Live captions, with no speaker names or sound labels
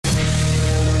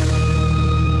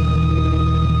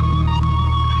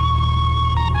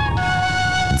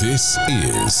This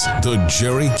is the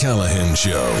Gerry Callahan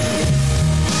Show.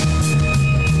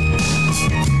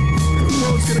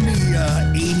 Well, it's going to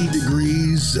be 80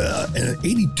 degrees,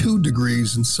 82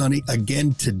 degrees and sunny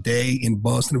again today in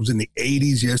Boston. It was in the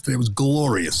 80s yesterday. It was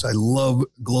glorious. I love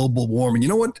global warming. You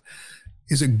know what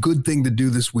is a good thing to do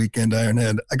this weekend,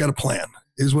 Ironhead? I got a plan.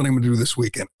 Here's what I'm going to do this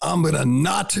weekend. I'm going to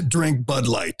not drink Bud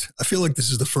Light. I feel like this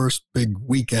is the first big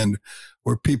weekend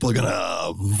where people are going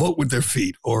to vote with their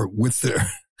feet or with their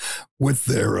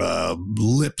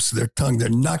lips, their tongue. They're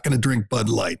not going to drink Bud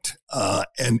Light,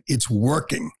 and it's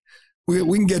working. We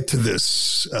can get to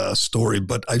this story,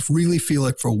 but I really feel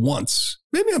like for once,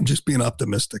 maybe I'm just being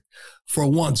optimistic. For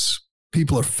once,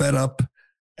 people are fed up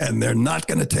and they're not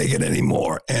going to take it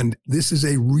anymore. And this is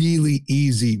a really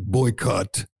easy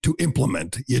boycott to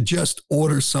implement. You just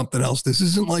order something else. This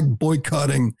isn't like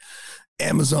boycotting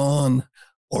Amazon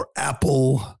or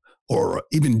Apple or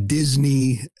even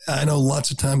Disney. I know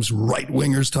lots of times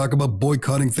right-wingers talk about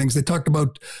boycotting things. They talked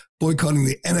about boycotting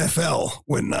the NFL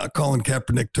when Colin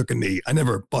Kaepernick took a knee. I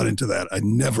never bought into that. I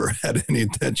never had any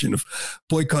intention of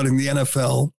boycotting the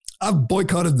NFL. I've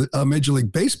boycotted Major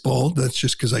League Baseball. That's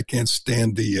just because I can't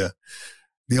stand the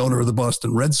owner of the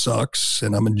Boston Red Sox,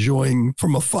 and I'm enjoying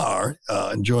from afar,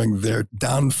 enjoying their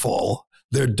downfall,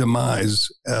 their demise.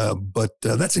 But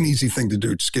that's an easy thing to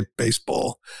do, to skip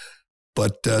baseball.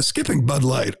 But skipping Bud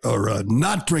Light or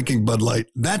not drinking Bud Light,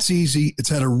 that's easy. It's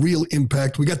had a real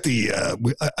impact. We got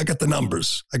I got the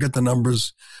numbers. I got the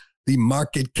numbers, the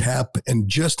market cap, and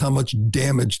just how much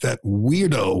damage that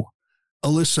weirdo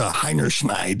Alyssa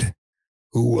Heinerschneid,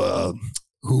 who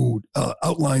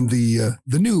outlined the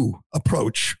new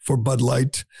approach for Bud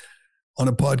Light on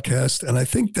a podcast. And I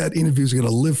think that interview is going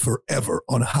to live forever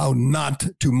on how not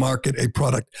to market a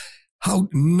product, how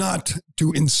not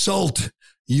to insult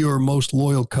your most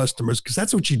loyal customers, because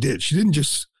that's what she did. She didn't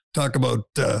just talk about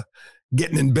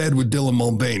getting in bed with Dylan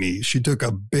Mulvaney. She took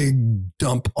a big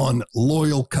dump on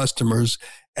loyal customers,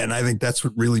 and I think that's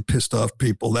what really pissed off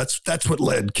people. That's what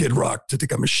led Kid Rock to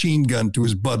take a machine gun to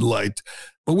his Bud Light.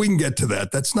 But we can get to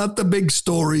that. That's not the big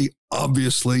story,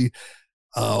 obviously.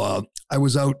 I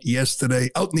was out yesterday,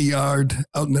 out in the yard,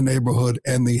 out in the neighborhood,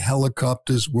 and the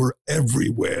helicopters were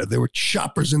everywhere. There were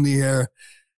choppers in the air.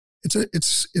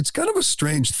 It's kind of a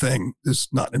strange thing.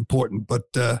 It's not important, but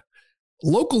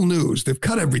local news, they've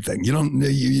cut everything.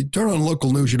 You turn on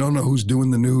local news, you don't know who's doing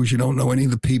the news. You don't know any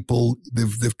of the people.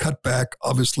 They've cut back.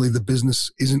 Obviously, the business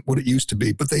isn't what it used to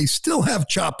be, but they still have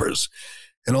choppers,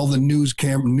 and all the news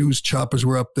choppers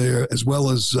were up there, as well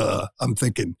as I'm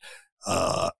thinking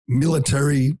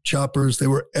military choppers. They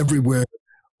were everywhere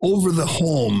over the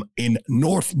home in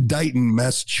North Dayton,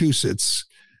 Massachusetts.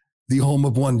 The home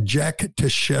of one Jack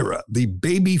Teixeira, the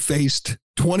baby-faced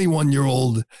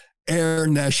 21-year-old Air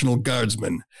National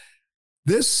Guardsman.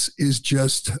 This is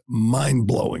just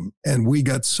mind-blowing, and we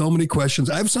got so many questions.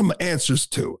 I have some answers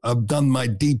too. I've done my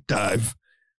deep dive.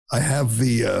 I have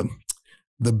the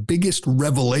biggest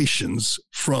revelations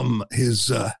from his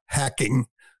hacking,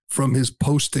 from his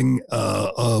posting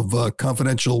of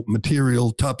confidential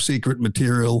material, top secret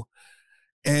material.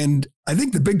 And I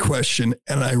think the big question,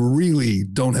 and I really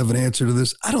don't have an answer to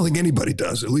this, I don't think anybody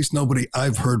does, at least nobody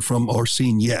I've heard from or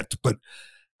seen yet, but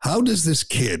how does this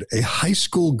kid, a high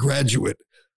school graduate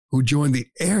who joined the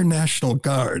Air National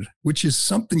Guard, which is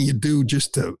something you do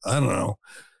just to, I don't know,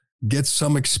 get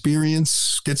some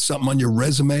experience, get something on your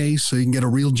resume so you can get a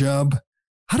real job,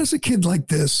 how does a kid like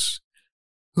this,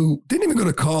 who didn't even go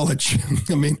to college.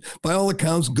 I mean, by all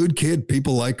accounts, good kid.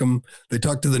 People like him. They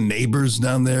talk to the neighbors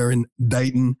down there in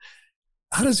Dayton.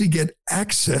 How does he get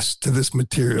access to this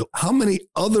material? How many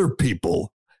other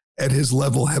people at his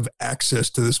level have access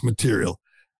to this material?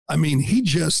 I mean, he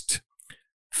just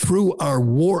threw our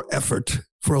war effort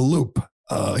for a loop.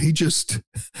 He just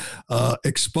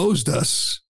exposed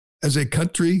us as a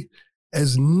country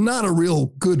as not a real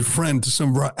good friend to some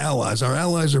of our allies. Our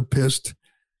allies are pissed.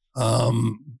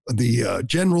 The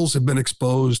generals have been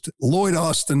exposed. Lloyd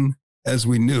Austin, as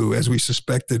we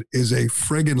suspected, is a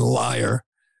friggin' liar.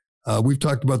 We've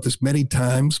talked about this many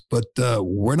times, but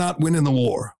we're not winning the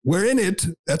war. We're in it.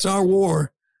 That's our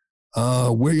war.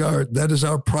 That is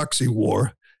our proxy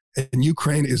war. And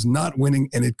Ukraine is not winning,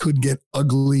 and it could get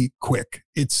ugly quick.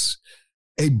 It's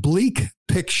a bleak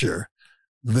picture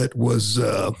that was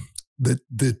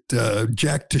that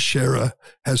Jack Teixeira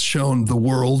has shown the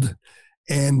world.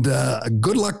 And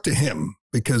good luck to him,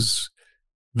 because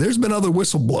there's been other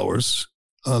whistleblowers.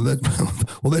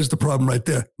 Well, there's the problem right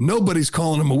there. Nobody's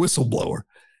calling him a whistleblower.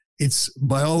 It's,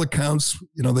 by all accounts,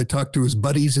 they talked to his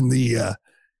buddies in the,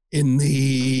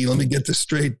 let me get this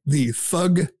straight, the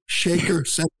Thug Shaker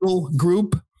Central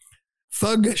group.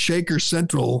 Thug Shaker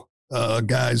Central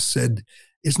guys said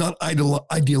it's not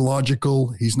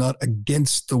ideological. He's not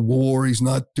against the war. He's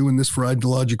not doing this for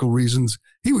ideological reasons.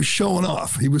 He was showing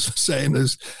off. He was saying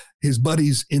his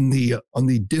buddies on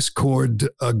the Discord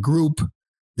group,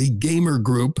 the gamer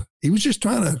group, he was just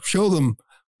trying to show them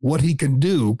what he can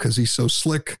do because he's so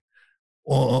slick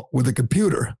with a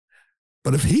computer.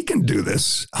 But if he can do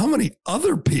this, how many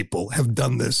other people have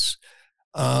done this?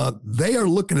 They are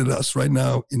looking at us right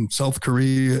now in South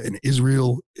Korea, in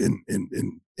Israel,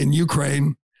 in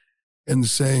Ukraine, and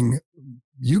saying,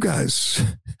 you guys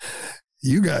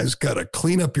got to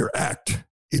clean up your act.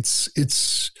 It's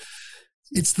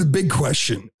the big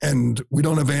question, and we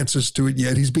don't have answers to it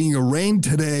yet. He's being arraigned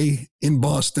today in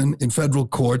Boston in federal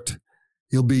court.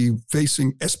 He'll be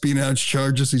facing espionage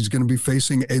charges. He's going to be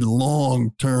facing a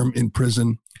long term in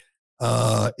prison.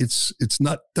 Doesn't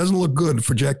look good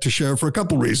for Jack Teixeira for a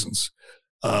couple reasons.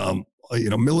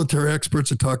 Military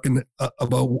experts are talking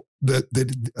about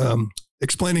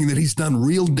explaining that he's done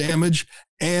real damage,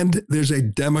 and there's a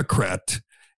Democrat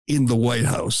in the White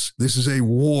House. This is a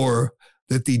war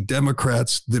that the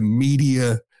Democrats, the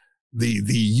media, the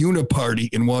uniparty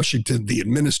in Washington, the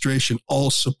administration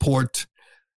all support.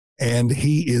 And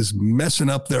he is messing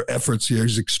up their efforts here.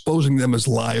 He's exposing them as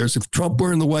liars. If Trump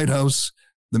were in the White House,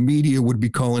 the media would be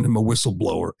calling him a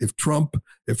whistleblower.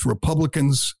 If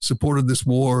Republicans supported this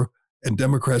war and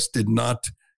Democrats did not,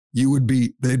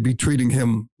 they'd be treating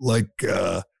him like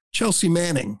Chelsea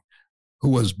Manning, who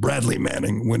was Bradley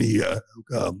Manning when he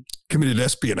committed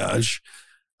espionage.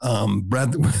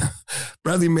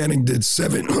 Bradley Manning did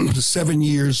 7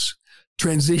 years,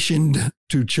 transitioned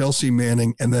to Chelsea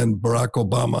Manning, and then Barack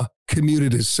Obama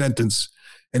commuted his sentence,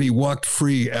 and he walked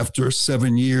free after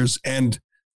 7 years and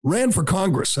ran for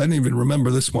Congress. I didn't even remember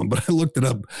this one, but I looked it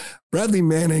up. Bradley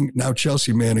Manning, now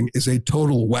Chelsea Manning, is a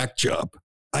total whack job.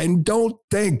 I don't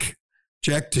think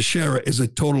Jack Teixeira is a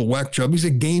total whack job. He's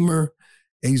a gamer.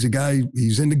 He's a guy,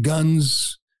 he's into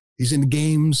guns. He's into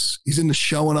games. He's into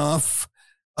showing off.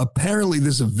 Apparently,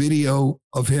 there's a video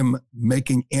of him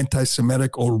making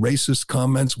anti-Semitic or racist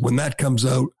comments. When that comes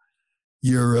out,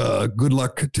 you're good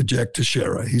luck to Jack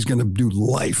Teixeira. He's going to do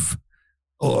life.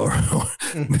 Or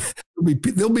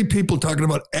there'll be people talking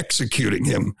about executing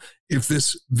him if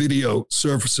this video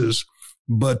surfaces.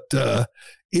 But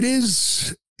it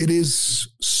is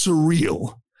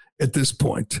surreal at this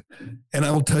point. And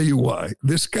I will tell you why.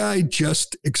 This guy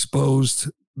just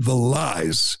exposed the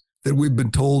lies that we've been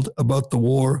told about the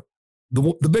war.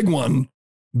 The big one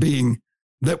being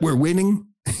that we're winning,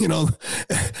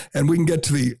 and we can get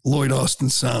to the Lloyd Austin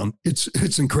sound.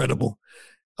 It's incredible.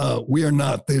 We are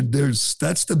not.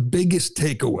 That's the biggest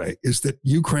takeaway, is that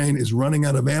Ukraine is running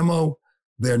out of ammo.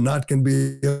 They're not going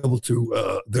to be able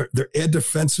to, their air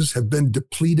defenses have been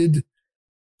depleted.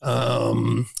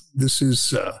 This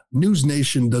is News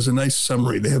Nation does a nice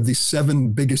summary. They have the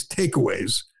 7 biggest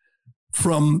takeaways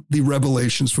from the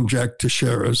revelations from Jack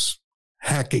Teixeira's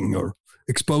hacking or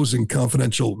exposing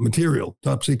confidential material,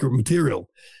 top secret material.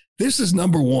 This is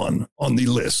number 1 on the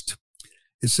list.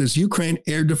 It says Ukraine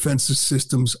air defense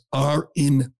systems are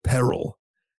in peril.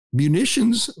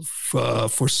 Munitions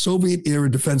for Soviet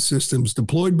era defense systems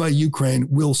deployed by Ukraine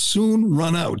will soon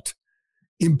run out,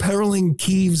 imperiling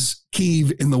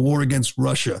Kyiv in the war against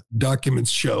Russia,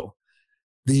 documents show.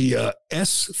 The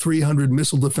S-300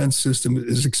 missile defense system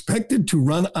is expected to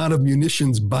run out of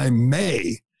munitions by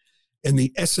May, and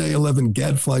the SA-11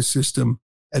 Gadfly system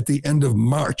at the end of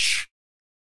March.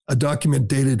 A document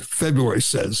dated February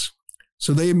says.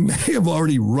 So they may have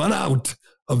already run out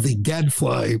of the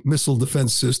Gadfly missile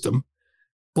defense system.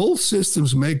 Both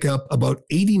systems make up about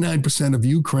 89% of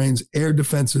Ukraine's air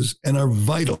defenses and are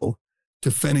vital to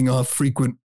fending off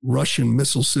frequent Russian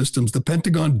missile systems. The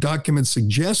Pentagon documents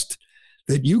suggest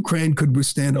that Ukraine could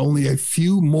withstand only a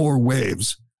few more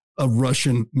waves of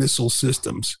Russian missile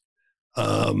systems.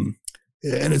 And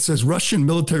it says Russian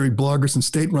military bloggers and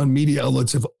state-run media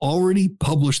outlets have already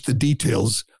published the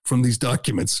details from these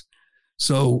documents.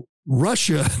 So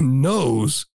Russia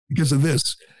knows, because of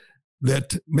this,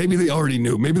 that maybe they already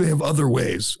knew. Maybe they have other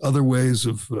ways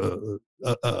of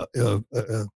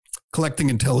collecting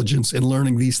intelligence and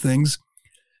learning these things.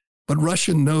 But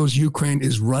Russia knows Ukraine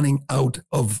is running out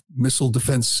of missile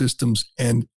defense systems,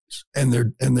 and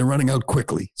they're running out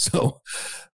quickly. So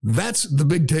that's the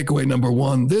big takeaway number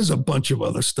 1. There's a bunch of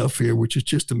other stuff here, which is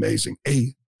just amazing.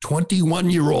 A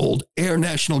 21-year-old Air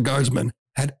National Guardsman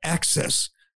had access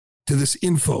to this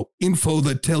info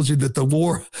that tells you that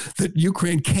that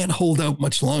Ukraine can't hold out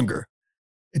much longer.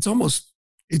 It's almost,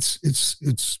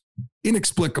 it's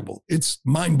inexplicable. It's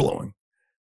mind-blowing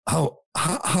how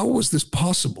how was this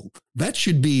possible? That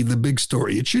should be the big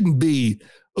story. It shouldn't be,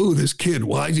 oh, this kid,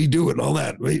 why is he doing all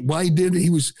that? Why did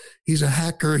he's a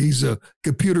hacker, he's a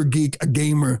computer geek, a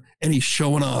gamer, and he's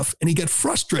showing off. And he got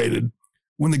frustrated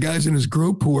when the guys in his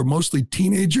group, who are mostly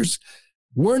teenagers,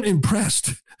 weren't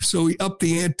impressed. So he upped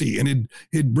the ante, and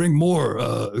he'd bring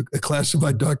more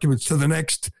classified documents to the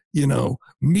next,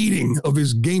 meeting of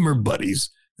his gamer buddies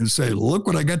and say, look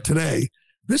what I got today.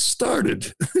 This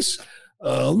started,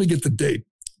 let me get the date.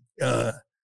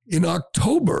 In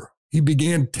October, he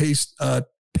began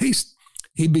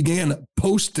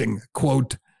posting,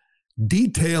 quote,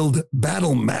 detailed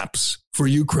battle maps for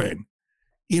Ukraine.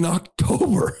 In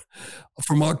October,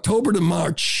 from October to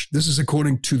March, this is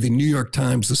according to the New York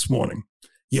Times this morning.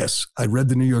 Yes, I read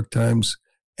the New York Times,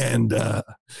 and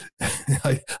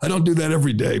I don't do that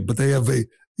every day, but they have they're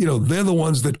the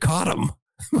ones that caught him,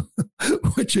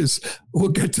 which is, we'll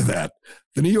get to that.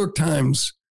 The New York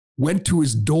Times went to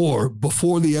his door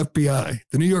before the FBI.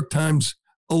 The New York Times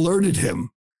alerted him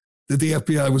that the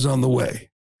FBI was on the way.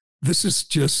 This is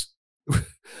just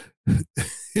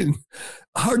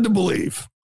hard to believe.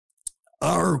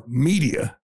 Our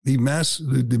media, the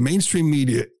mainstream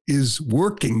media, is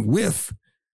working with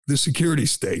the security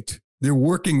state. They're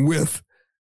working with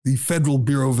the Federal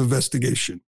Bureau of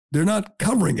Investigation. They're not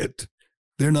covering it.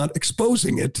 They're not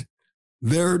exposing it.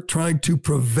 They're trying to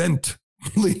prevent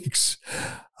leaks.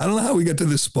 I don't know how we got to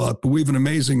this spot, but we have an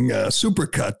amazing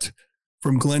supercut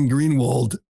from Glenn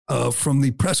Greenwald from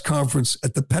the press conference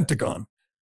at the Pentagon.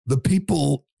 The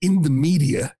people in the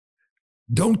media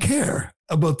don't care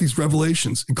about these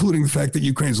revelations, including the fact that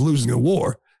Ukraine's losing a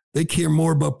war. They care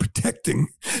more about protecting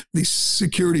the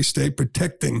security state,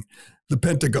 protecting the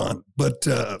Pentagon. But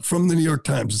from the New York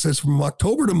Times, it says from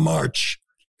October to March,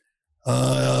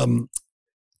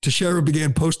 Teixeira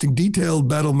began posting detailed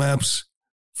battle maps.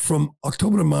 From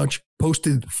October to March,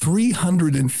 posted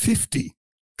 350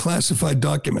 classified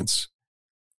documents.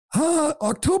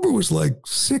 October was like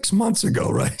 6 months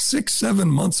ago, right? 7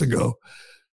 months ago.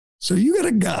 So you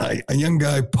got a young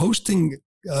guy posting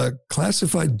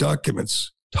classified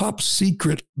documents, top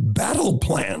secret battle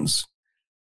plans.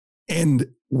 And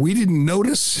we didn't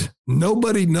notice.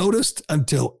 Nobody noticed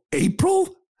until April.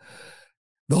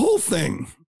 The whole thing,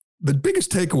 the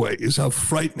biggest takeaway is how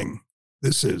frightening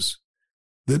this is.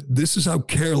 That this is how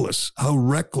careless, how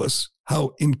reckless,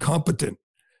 how incompetent,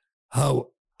 how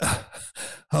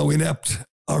inept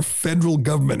our federal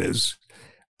government is.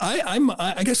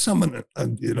 I guess I'm an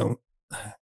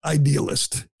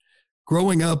idealist.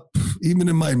 Growing up, even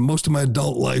in most of my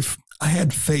adult life, I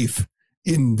had faith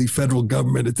in the federal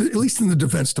government, at least in the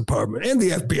Defense Department and the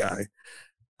FBI.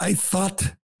 I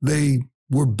thought they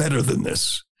were better than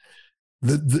this.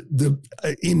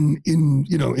 In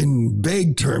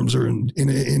vague terms or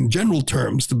in general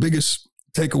terms, the biggest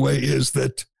takeaway is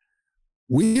that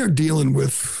we are dealing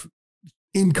with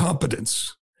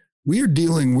incompetence. We are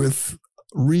dealing with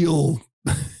a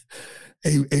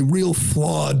real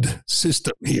flawed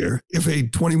system here. If a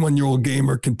 21-year-old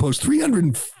gamer can post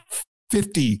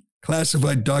 350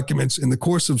 classified documents in the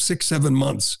course of 6-7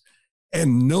 months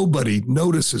and nobody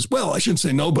notices, well, I shouldn't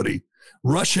say nobody,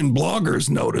 Russian bloggers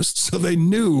noticed, so they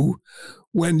knew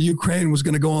when Ukraine was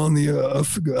going to go on the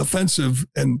offensive,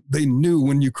 and they knew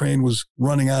when Ukraine was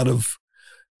running out of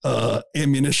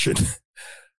ammunition.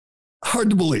 Hard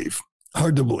to believe.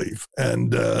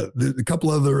 And a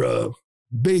couple other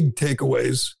big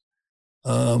takeaways.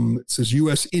 It says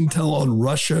U.S. intel on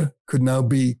Russia could now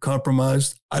be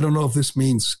compromised. I don't know if this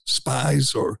means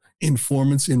spies or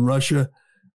informants in Russia.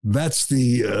 That's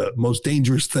the most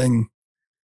dangerous thing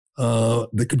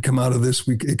that could come out of this.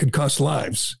 It could cost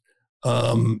lives.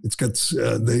 It's got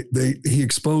he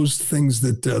exposed things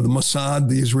that the Mossad,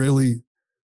 the Israeli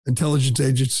intelligence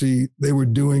agency, they were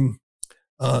doing.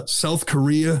 South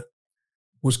Korea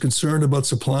was concerned about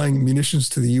supplying munitions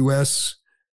to the U.S.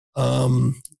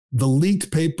 The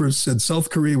leaked papers said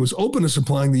South Korea was open to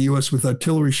supplying the U.S. with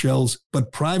artillery shells,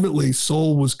 but privately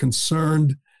Seoul was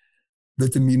concerned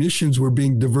that the munitions were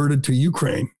being diverted to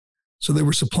Ukraine. So they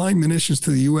were supplying munitions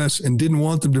to the U.S. and didn't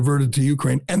want them diverted to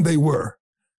Ukraine, and they were.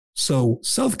 So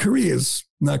South Korea is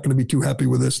not going to be too happy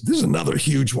with this. This is another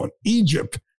huge one.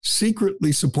 Egypt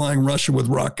secretly supplying Russia with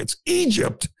rockets.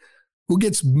 Egypt, who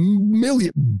gets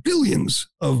billions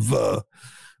of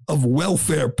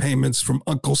welfare payments from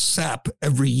Uncle Sap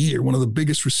every year, one of the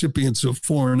biggest recipients of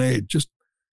foreign aid, just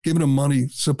giving them money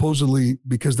supposedly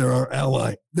because they're our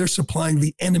ally. They're supplying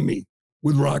the enemy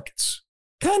with rockets.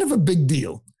 Kind of a big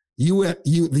deal. The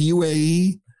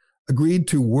UAE agreed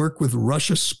to work with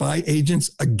Russia spy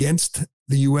agents against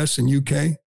the US and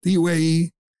UK. The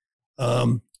UAE,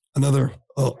 another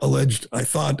alleged, I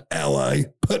thought, ally,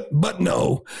 but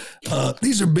no.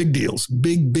 These are big deals,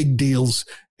 big deals.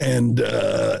 And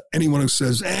anyone who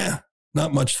says,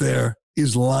 not much there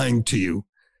is lying to you.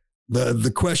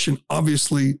 The question,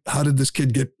 obviously, how did this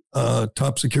kid get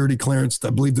top security clearance? I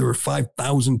believe there were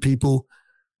 5,000 people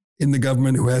in the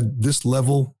government who had this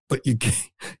level, but you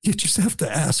just have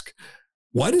to ask,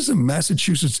 why does a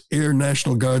Massachusetts Air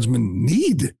National Guardsman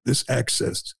need this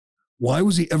access? Why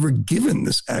was he ever given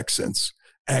this access?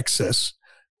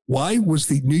 Why was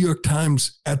the New York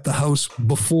Times at the house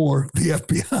before the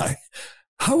FBI?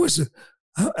 How is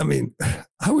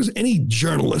any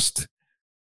journalist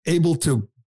able to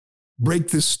break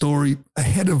this story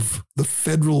ahead of the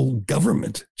federal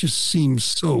government? Just seems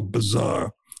so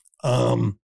bizarre.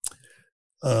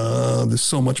 There's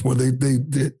so much more.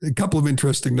 They a couple of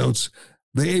interesting notes.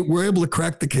 They were able to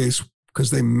crack the case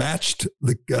because they matched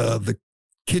the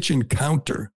kitchen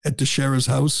counter at Teixeira's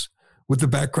house with the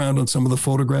background on some of the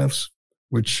photographs,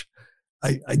 which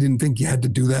I didn't think you had to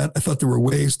do that. I thought there were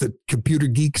ways that computer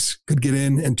geeks could get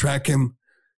in and track him,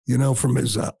 from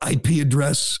his IP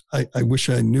address. I wish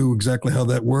I knew exactly how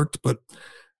that worked, but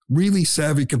really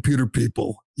savvy computer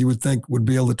people, you would think, would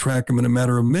be able to track him in a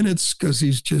matter of minutes because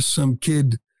he's just some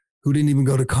kid who didn't even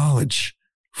go to college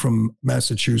from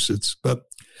Massachusetts. But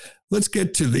let's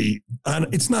get to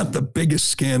it's not the biggest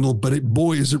scandal, but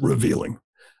boy, is it revealing.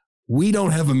 We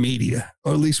don't have a media,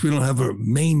 or at least we don't have a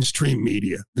mainstream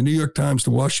media. The New York Times,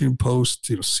 the Washington Post,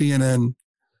 CNN,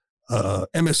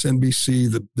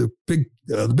 MSNBC, the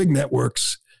big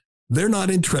networks, they're not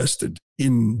interested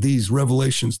in these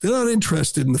revelations. They're not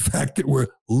interested in the fact that we're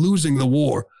losing the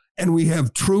war and we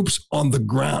have troops on the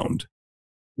ground.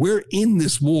 We're in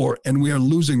this war and we are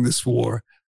losing this war.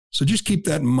 So just keep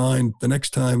that in mind the next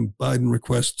time Biden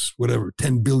requests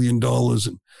 $10 billion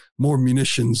and more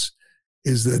munitions,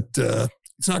 is that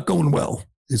it's not going well.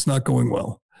 It's not going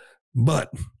well.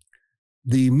 But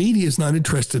the media is not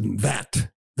interested in that.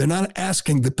 They're not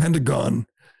asking the Pentagon,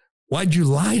 why'd you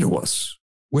lie to us?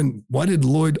 Why did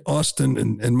Lloyd Austin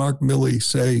and Mark Milley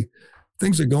say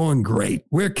things are going great?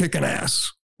 We're kicking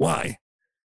ass. Why?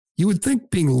 You would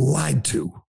think being lied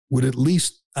to would at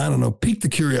least, pique the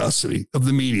curiosity of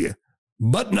the media.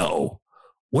 But no,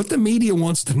 what the media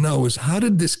wants to know is, how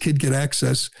did this kid get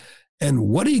access and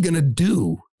what are you going to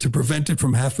do to prevent it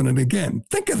from happening again?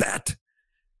 Think of that.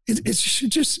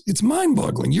 It's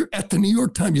mind-boggling. You're at the New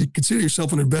York Times. You consider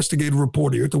yourself an investigative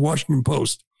reporter. You're at the Washington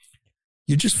Post.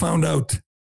 You just found out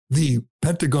the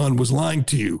Pentagon was lying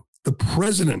to you. The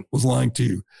president was lying to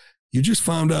you. You just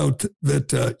found out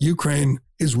that Ukraine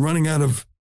is running out of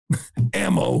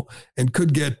ammo and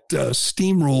could get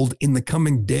steamrolled in the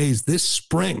coming days this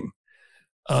spring.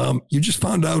 You just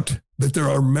found out that there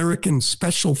are American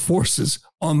special forces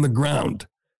on the ground.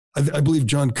 I believe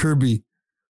John Kirby,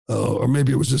 or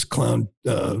maybe it was this clown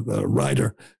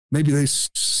Ryder, maybe they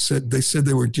said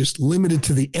they were just limited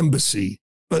to the embassy.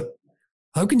 But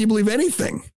how can you believe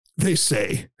anything they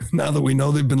say now that we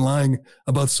know they've been lying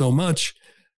about so much?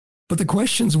 But the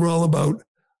questions were all about,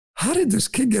 how did this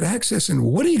kid get access and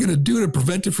what are you going to do to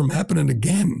prevent it from happening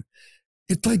again?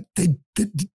 It's like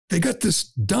they got this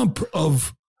dump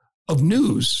of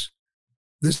news,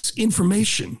 this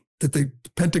information that the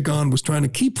Pentagon was trying to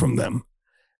keep from them.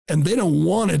 And they don't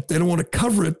want it. They don't want to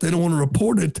cover it. They don't want to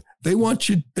report it. They want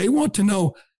to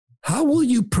know, how will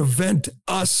you prevent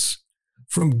us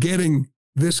from getting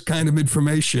this kind of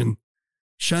information,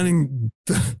 shining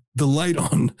the light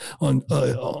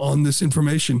on this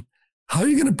information? How are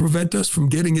you going to prevent us from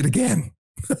getting it again?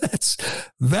 That's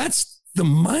the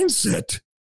mindset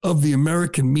of the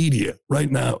American media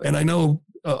right now. And I know,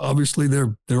 obviously,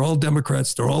 they're all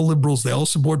Democrats. They're all liberals. They all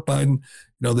support Biden.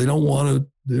 They don't want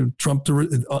Trump to.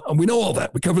 We know all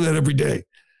that. We cover that every day.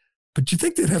 But you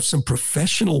think they'd have some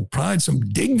professional pride, some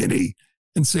dignity,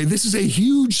 and say, this is a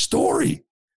huge story.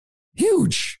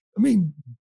 Huge.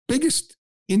 Biggest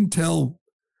intel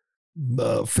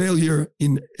failure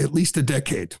in at least a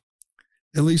decade.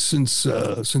 At least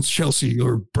since Chelsea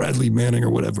or Bradley Manning or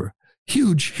whatever.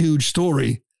 Huge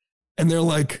story. And they're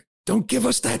like, don't give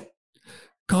us that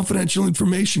confidential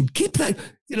information. Keep that,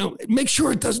 make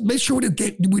sure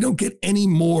we don't get any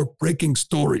more breaking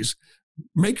stories.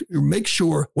 Make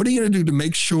sure, what are you going to do to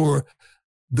make sure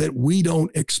that we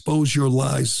don't expose your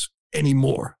lies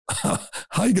anymore? How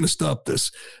are you going to stop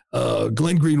this?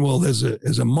 Glenn Greenwald has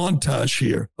a montage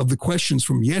here of the questions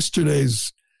from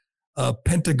yesterday's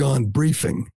Pentagon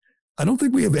briefing. I don't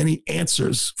think we have any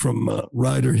answers from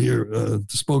Ryder here, the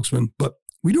spokesman, but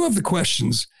we do have the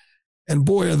questions, and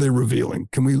boy, are they revealing.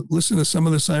 Can we listen to some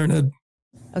of this, Ironhead?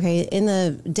 Okay, in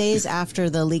the days after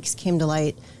the leaks came to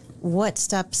light, What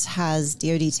steps has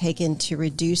DoD taken to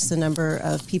reduce the number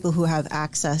of people who have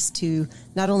access to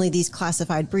not only these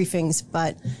classified briefings,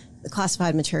 but the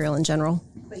classified material in general?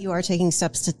 But you are taking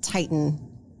steps to tighten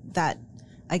that,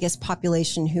 I guess,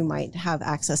 population who might have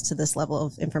access to this level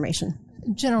of information.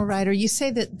 General Ryder, you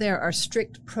say that there are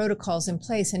strict protocols in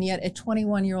place, and yet a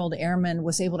 21-year-old airman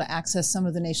was able to access some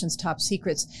of the nation's top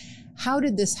secrets. How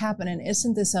did this happen, and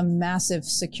isn't this a massive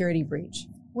security breach?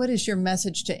 What is your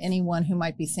message to anyone who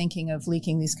might be thinking of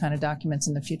leaking these kind of documents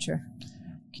in the future?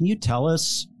 Can you tell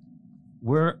us,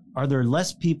 are there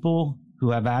less people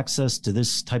who have access to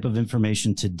this type of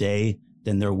information today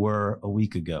than there were a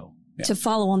week ago? Yeah. To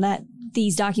follow on that,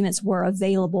 these documents were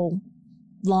available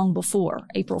long before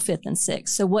April 5th and 6th.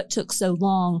 So what took so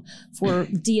long for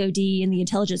DOD and the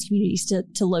intelligence communities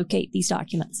to locate these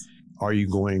documents? Are you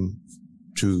going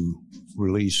to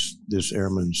release this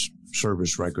airman's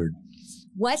service record?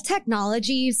 What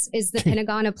technologies is the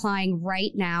Pentagon applying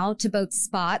right now to both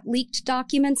spot leaked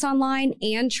documents online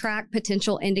and track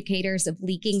potential indicators of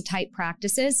leaking type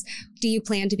practices? Do you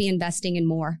plan to be investing in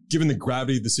more? Given the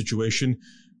gravity of the situation,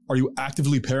 are you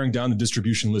actively paring down the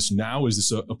distribution list now? Is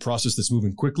this a process that's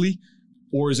moving quickly?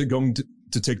 Or is it going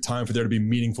to take time for there to be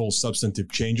meaningful substantive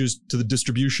changes to the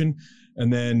distribution?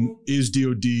 And then is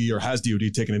DOD or has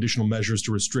DOD taken additional measures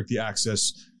to restrict the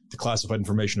access to classified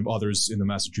information of others in the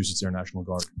Massachusetts Air National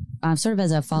Guard? Sort of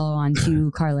as a follow-on to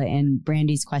Carla and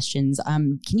Brandy's questions,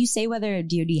 can you say whether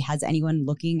DOD has anyone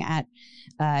looking at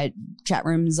chat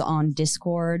rooms on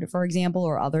Discord, for example,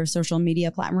 or other social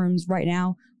media platforms right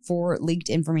now for leaked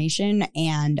information?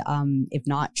 And if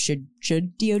not, should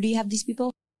DOD have these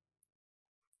people?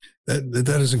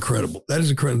 That is incredible. That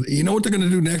is incredible. You know what they're going to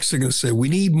do next? They're going to say, we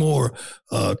need more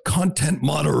content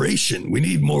moderation. We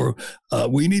need more.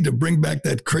 We need to bring back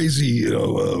that crazy,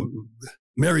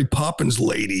 Mary Poppins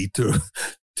lady to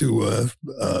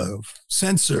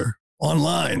censor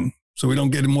online so we don't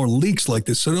get more leaks like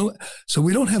this. So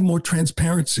we don't have more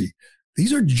transparency.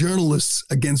 These are journalists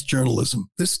against journalism.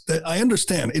 I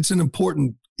understand. It's an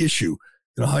important issue.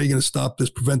 How are you going to stop this,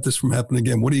 prevent this from happening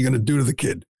again? What are you going to do to the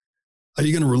kid? Are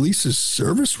you going to release his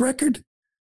service record?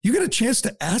 You get a chance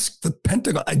to ask the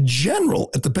Pentagon, a general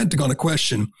at the Pentagon, a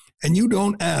question, and you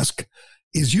don't ask,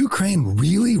 is Ukraine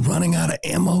really running out of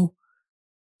ammo?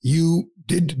 Is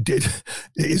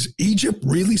Egypt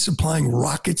really supplying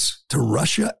rockets to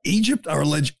Russia? Egypt, our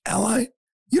alleged ally?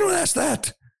 You don't ask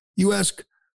that. You ask,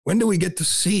 when do we get to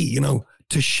see,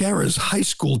 Teixeira's high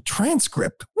school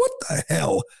transcript? What the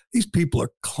hell? These people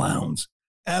are clowns,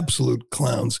 absolute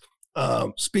clowns.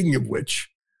 Speaking of which,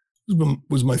 this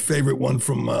was my favorite one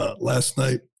from last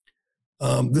night.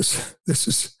 This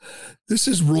is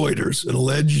Reuters, an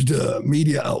alleged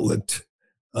media outlet,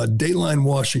 Dateline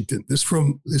Washington. This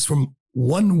from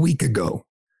 1 week ago.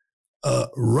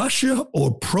 Russia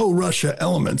or pro-Russia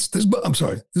elements. This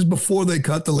is before they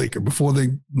caught the leaker, before they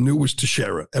knew it was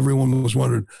Teixeira. Everyone was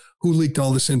wondering who leaked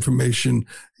all this information.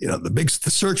 The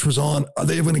search was on. Are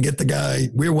they ever going to get the guy?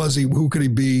 Where was he? Who could he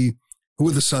be? Who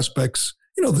are the suspects?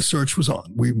 The search was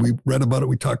on. We read about it.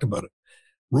 We talked about it.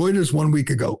 Reuters 1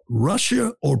 week ago,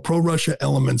 Russia or pro-Russia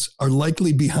elements are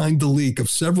likely behind the leak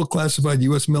of several classified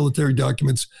U.S. military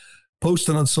documents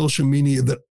posted on social media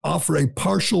that offer a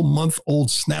partial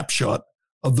month-old snapshot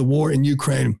of the war in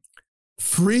Ukraine.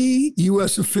 3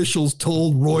 U.S. officials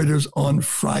told Reuters on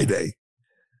Friday.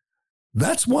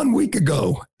 That's 1 week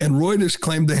ago, and Reuters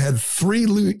claimed they had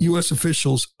 3 U.S.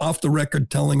 officials off the record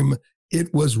telling them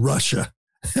it was Russia.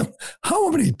 How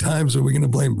many times are we going to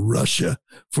blame Russia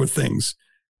for things?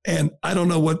 And I don't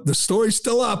know what the story's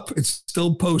still up. It's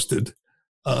still posted.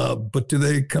 But do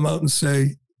they come out and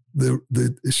say the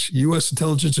U.S.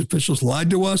 intelligence officials lied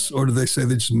to us, or do they say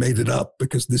they just made it up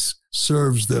because this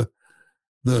serves this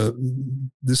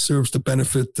serves to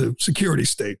benefit the security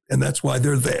state, and that's why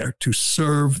they're there, to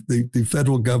serve the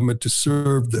federal government, to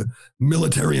serve the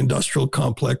military-industrial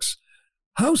complex.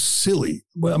 How silly.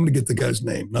 Well, I'm going to get the guy's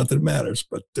name. Not that it matters,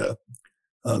 but the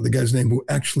guy's name who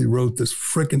actually wrote this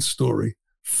frickin' story,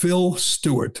 Phil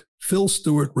Stewart. Phil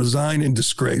Stewart resigned in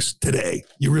disgrace today.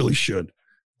 You really should.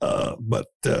 But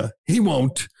he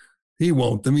won't. He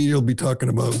won't. The media will be talking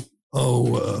about,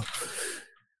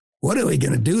 what are we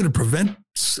going to do to prevent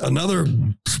another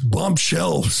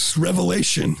bombshell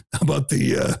revelation about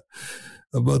the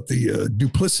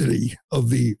duplicity of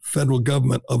the federal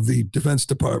government, of the Defense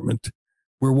Department?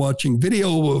 We're watching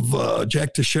video of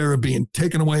Jack Teixeira being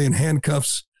taken away in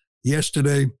handcuffs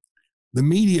yesterday. The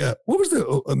media, what was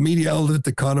the media outlet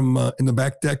that caught him in the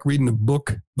back deck reading a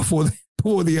book before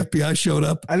before the FBI showed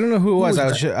up? I don't know who it was.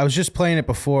 I was just playing it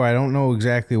before. I don't know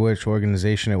exactly which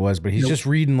organization it was, but he's just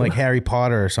reading like Harry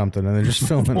Potter or something, and they're just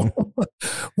filming him.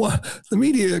 Well, the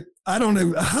media, I don't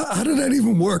know. How did that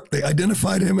even work? They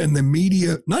identified him, and the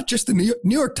media, not just the New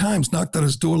York Times, knocked on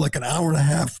his door like an hour and a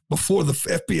half before the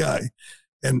FBI.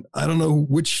 And I don't know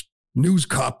which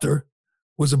newscopter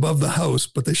was above the house,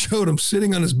 but they showed him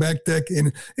sitting on his back deck.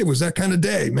 And it was that kind of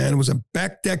day, man. It was a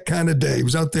back deck kind of day. He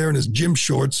was out there in his gym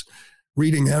shorts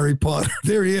reading Harry Potter.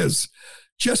 There he is,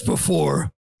 just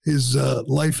before his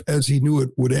life as he knew it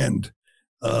would end.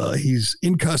 He's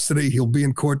in custody. He'll be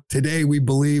in court today, we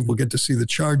believe. We'll get to see the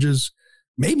charges.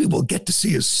 Maybe we'll get to see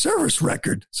his service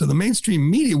record. So the mainstream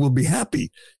media will be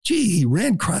happy. Gee, he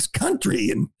ran cross country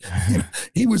and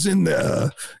he was in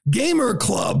the gamer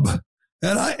club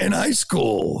in high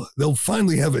school. They'll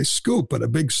finally have a scoop and a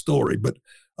big story. But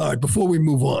all right, before we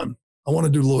move on, I want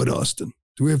to do Lloyd Austin.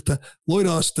 Do we have to? Lloyd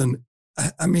Austin,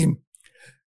 I mean,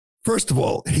 first of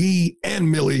all, he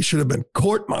and Milley should have been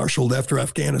court-martialed after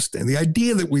Afghanistan. The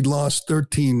idea that we lost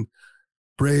 13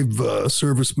 brave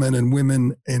servicemen and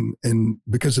women and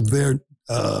because of their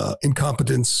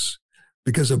incompetence,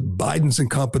 because of Biden's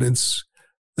incompetence,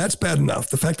 that's bad enough.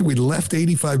 The fact that we left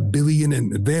 $85 billion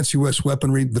in advanced U.S.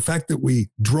 weaponry, the fact that we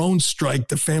drone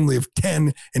striked a family of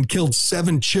 10 and killed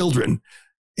 7 children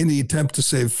in the attempt to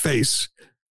save face.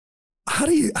 How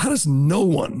does no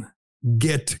one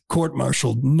get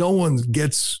court-martialed? No one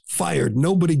gets fired.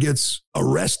 Nobody gets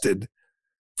arrested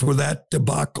for that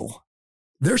debacle.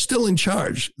 They're still in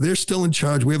charge. They're still in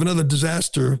charge. We have another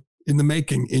disaster in the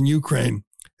making in Ukraine,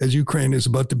 as Ukraine is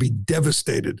about to be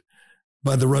devastated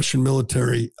by the Russian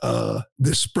military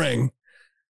this spring.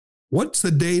 What's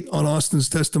the date on Austin's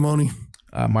testimony?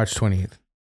 March 20th.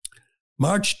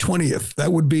 March 20th.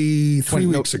 That would be 3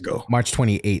 weeks ago. March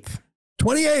 28th.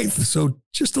 28th. So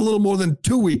just a little more than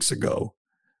 2 weeks ago,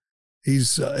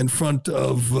 he's in front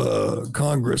of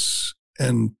Congress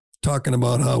and talking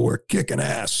about how we're kicking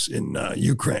ass in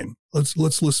Ukraine.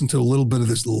 Let's listen to a little bit of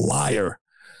this liar.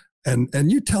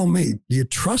 And you tell me, do you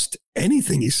trust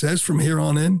anything he says from here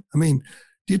on in? I mean,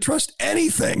 do you trust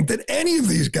anything that any of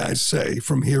these guys say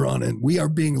from here on in? We are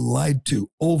being lied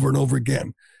to over and over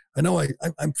again. I know I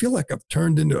feel like I've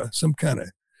turned into some kind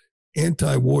of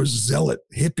anti-war zealot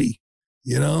hippie,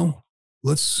 you know?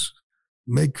 Let's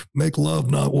make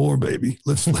love, not war, baby.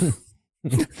 Let's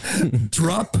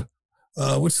drop.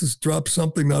 What's this? Drop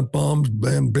something, not bombs.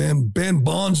 Ban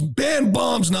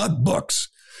bombs, not books.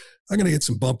 I'm going to get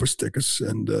some bumper stickers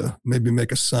and maybe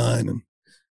make a sign and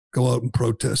go out and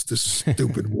protest this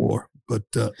stupid war. But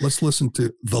let's listen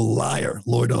to the liar,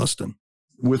 Lloyd Austin.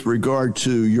 With regard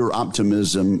to your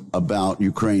optimism about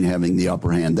Ukraine having the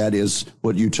upper hand, that is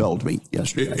what you told me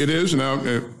yesterday. It is. Now,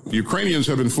 Ukrainians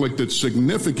have inflicted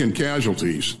significant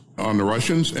casualties on the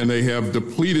Russians, and they have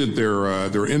depleted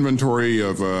their inventory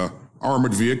of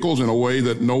armored vehicles in a way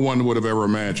that no one would have ever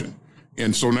imagined.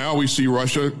 And so now we see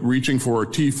Russia reaching for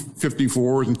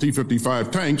T-54s and T-55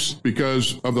 tanks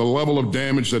because of the level of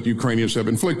damage that the Ukrainians have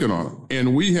inflicted on them.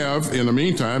 And we have, in the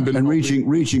meantime, been... And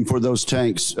reaching for those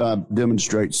tanks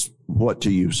demonstrates what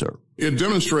to you, sir? It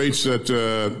demonstrates that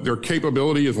their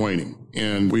capability is waning.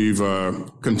 And we've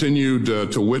continued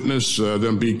to witness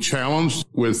them be challenged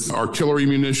with artillery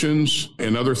munitions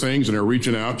and other things, and they're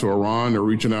reaching out to Iran, they're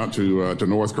reaching out to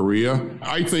North Korea.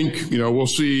 I think, we'll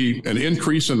see an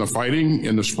increase in the fighting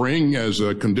in the spring as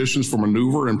conditions for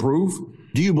maneuver improve.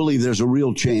 Do you believe there's a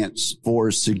real chance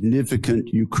for significant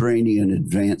Ukrainian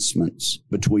advancements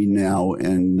between now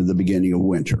and the beginning of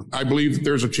winter? I believe that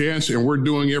there's a chance, and we're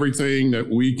doing everything that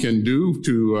we can do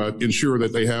to ensure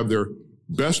that they have their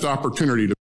best opportunity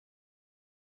to.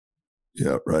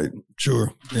 Yeah, right.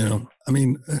 Sure.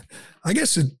 I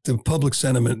guess the public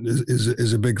sentiment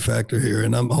is a big factor here,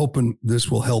 and I'm hoping this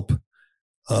will help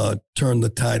turn the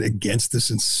tide against this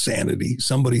insanity.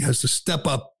 Somebody has to step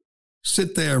up,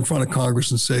 sit there in front of Congress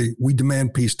and say, we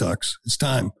demand peace talks. It's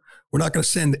time. We're not going to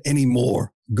send any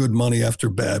more good money after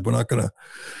bad. We're not going to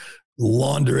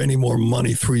launder any more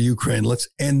money through Ukraine. Let's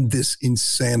end this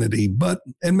insanity.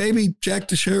 And maybe Jack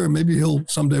Teixeira, maybe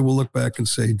someday we'll look back and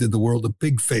say he did the world a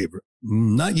big favor.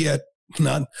 Not yet.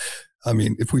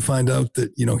 If we find out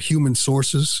that, human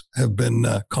sources have been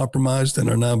compromised and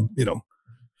are now,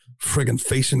 friggin'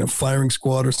 facing a firing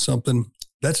squad or something,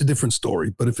 that's a different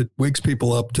story. But if it wakes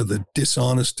people up to the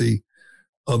dishonesty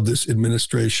of this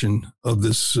administration, of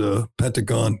this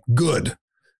Pentagon, good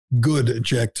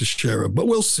Jack Teixeira. But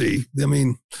we'll see.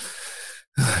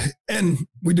 And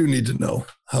we do need to know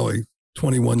how a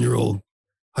 21-year-old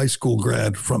high school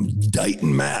grad from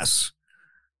Dighton, Mass,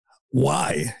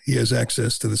 why he has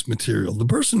access to this material. The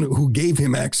person who gave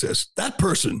him access, that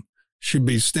person should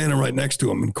be standing right next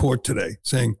to him in court today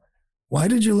saying, why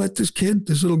did you let this kid,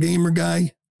 this little gamer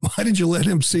guy, why did you let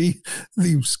him see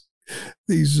these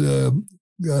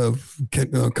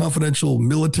confidential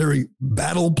military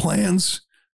battle plans?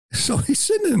 So he's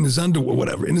sitting in his underwear,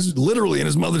 whatever, literally in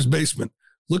his mother's basement,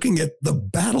 looking at the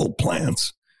battle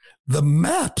plans, the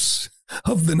maps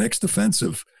of the next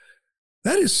offensive.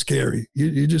 That is scary.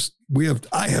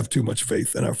 I have too much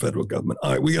faith in our federal government.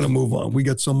 All right, we got to move on. We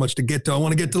got so much to get to. I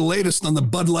want to get to the latest on the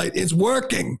Bud Light. It's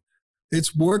working.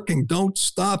 It's working. Don't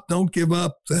stop. Don't give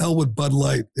up. The hell with Bud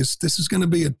Light. This is going to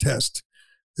be a test.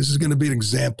 This is going to be an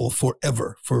example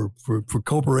forever for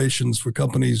corporations, for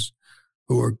companies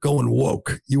who are going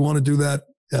woke. You want to do that?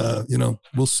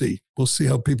 We'll see. We'll see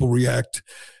how people react.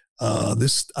 I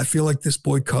feel like this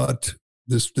boycott,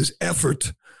 this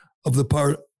effort on the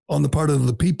part of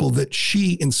the people that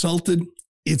she insulted,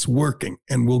 it's working,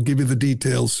 and we'll give you the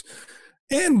details.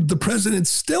 And the president's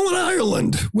still in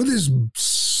Ireland with his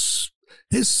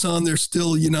son. They're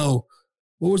still,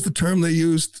 what was the term they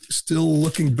used? Still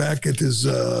looking back at his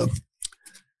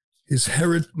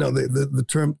heritage. No, the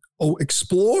term.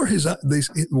 Explore his.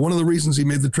 One of the reasons he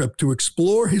made the trip to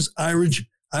explore his Irish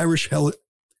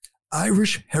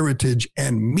heritage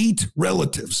and meet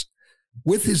relatives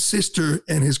with his sister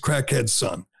and his crackhead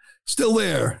son. Still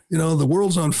there. The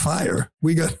world's on fire.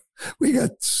 We got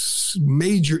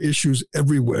major issues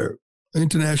everywhere,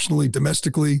 internationally,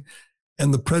 domestically,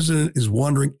 and the president is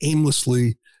wandering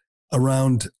aimlessly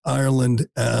around Ireland,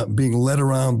 being led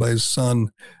around by his son.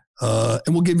 And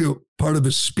we'll give you part of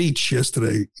his speech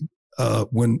yesterday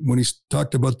when he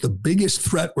talked about the biggest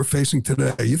threat we're facing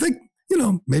today. You think,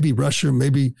 maybe Russia,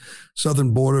 maybe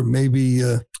southern border, maybe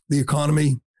the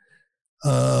economy,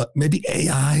 maybe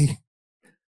AI.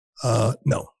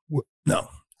 No.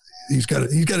 He's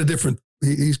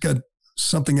got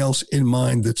something else in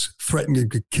mind that's threatening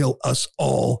to kill us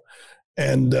all.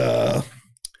 And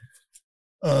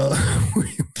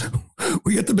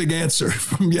we get the big answer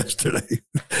from yesterday.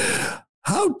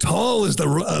 How tall is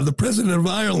the president of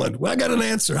Ireland? Well, I got an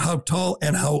answer. How tall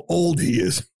and how old he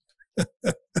is.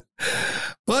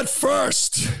 But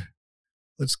first,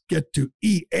 let's get to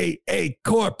EAA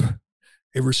Corp,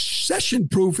 a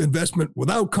recession-proof investment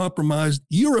without compromise.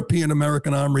 European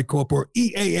American Armory Corp, or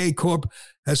EAA Corp,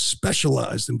 has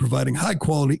specialized in providing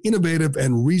high-quality, innovative,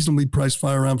 and reasonably priced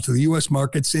firearms to the U.S.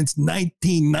 market since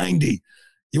 1990.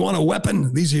 You want a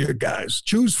weapon? These are your guys.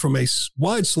 Choose from a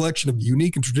wide selection of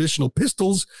unique and traditional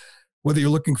pistols, whether you're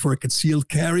looking for a concealed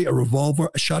carry, a revolver,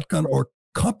 a shotgun, or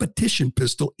competition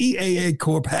pistol. EAA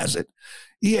Corp has it.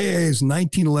 EAA's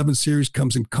 1911 series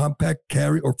comes in compact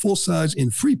carry or full size in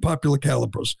 3 popular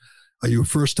calibers. Are you a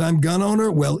first-time gun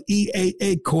owner? Well,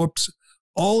 EAA Corp's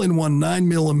all-in-one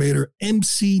 9mm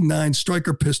MC9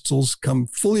 striker pistols come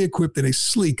fully equipped in a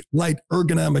sleek, light,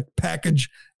 ergonomic package,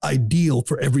 ideal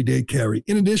for everyday carry.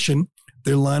 In addition,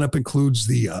 their lineup includes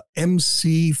the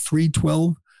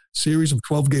MC312 series of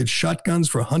 12-gauge shotguns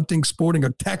for hunting, sporting,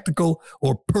 or tactical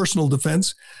or personal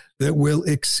defense that will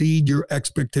exceed your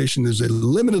expectation. There's a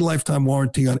limited lifetime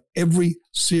warranty on every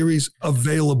series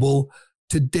available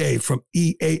today from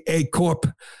EAA Corp.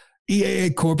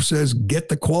 EAA Corp says, get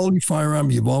the quality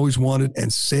firearm you've always wanted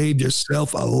and save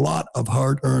yourself a lot of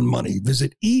hard-earned money.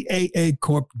 Visit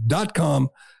EAAcorp.com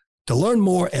to learn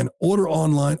more and order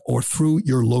online or through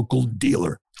your local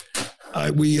dealer.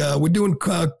 We're doing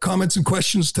comments and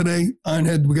questions today.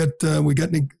 Ironhead, we got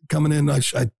any coming in. I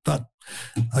thought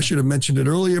I should have mentioned it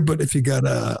earlier, but if you got,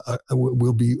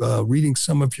 we'll be reading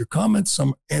some of your comments,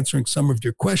 answering some of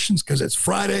your questions, because it's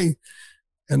Friday,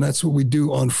 and that's what we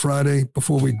do on Friday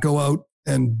before we go out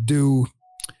and do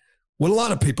what a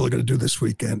lot of people are going to do this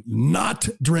weekend: not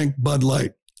drink Bud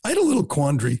Light. I had a little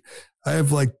quandary. I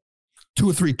have like 2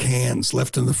 or 3 cans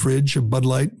left in the fridge of Bud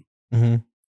Light. Mm-hmm.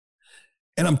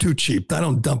 And I'm too cheap. I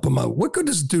don't dump them out. What good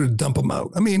does it do to dump them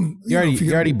out? I mean, you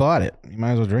already bought it. You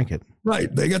might as well drink it.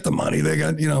 Right. They got the money. They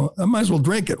got, I might as well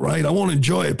drink it, right? I won't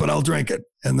enjoy it, but I'll drink it.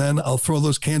 And then I'll throw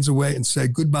those cans away and say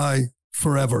goodbye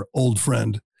forever, old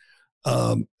friend.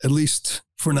 At least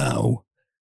for now.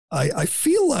 I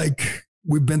feel like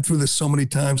we've been through this so many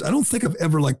times. I don't think I've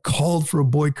ever called for a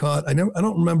boycott. I don't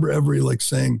remember ever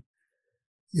saying,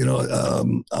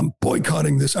 I'm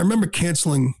boycotting this. I remember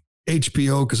canceling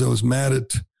HBO because I was mad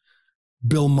at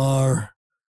Bill Maher,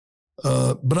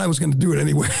 but I was going to do it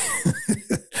anyway.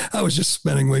 I was just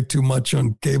spending way too much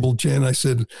on cable channel. I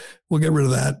said, we'll get rid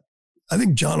of that. I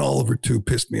think John Oliver too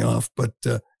pissed me off, but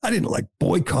I didn't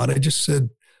boycott. I just said,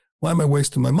 Why am I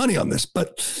wasting my money on this?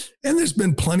 And there's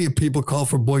been plenty of people call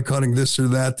for boycotting this or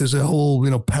that. There's a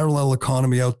whole, parallel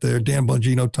economy out there. Dan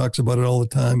Bongino talks about it all the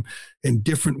time in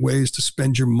different ways to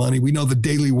spend your money. We know the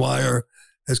Daily Wire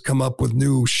has come up with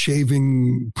new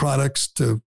shaving products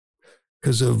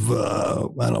because of,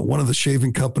 one of the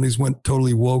shaving companies went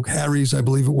totally woke. Harry's, I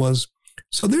believe it was.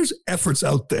 So there's efforts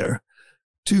out there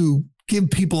to give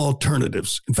people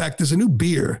alternatives. In fact, there's a new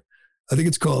beer. I think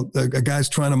it's called, a guy's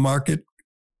trying to market,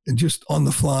 and just on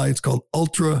the fly, it's called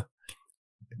Ultra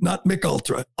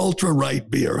Right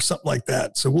beer or something like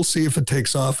that. So we'll see if it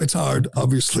takes off. It's hard,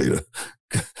 obviously, to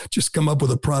just come up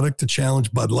with a product to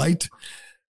challenge Bud Light.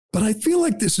 But I feel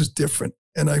like this is different.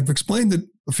 And I've explained it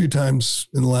a few times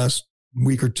in the last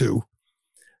week or two,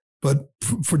 but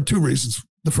for two reasons.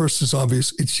 The first is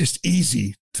obvious. It's just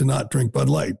easy to not drink Bud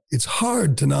Light. It's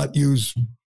hard to not use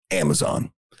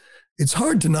Amazon. It's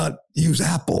hard to not use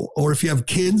Apple. Or if you have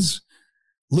kids,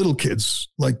 little kids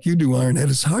like you do,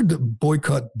 Ironhead, it's hard to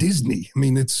boycott Disney. I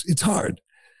mean, it's hard.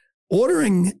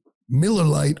 Ordering Miller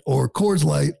Lite or Coors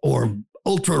Light or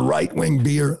ultra right-wing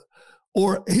beer,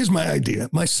 or here's my idea,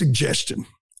 my suggestion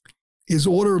is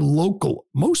order local.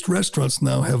 Most restaurants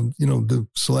now have, the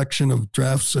selection of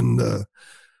drafts and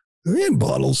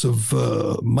bottles of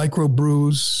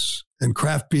microbrews and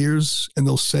craft beers, and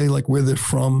they'll say like where they're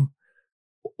from.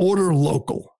 Order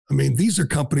local. I mean, these are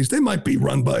companies, they might be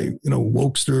run by,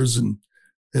 wokesters and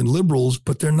liberals,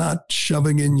 but they're not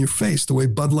shoving in your face the way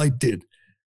Bud Light did.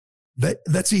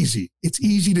 That's easy. It's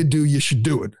easy to do. You should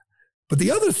do it. But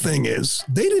the other thing is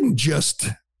they didn't just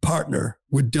partner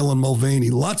with Dylan Mulvaney.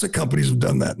 Lots of companies have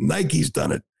done that. Nike's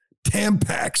done it.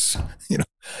 Tampax,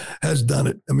 has done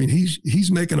it. I mean,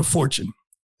 he's making a fortune.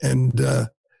 And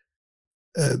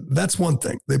that's one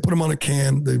thing. They put him on a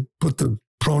can. They put the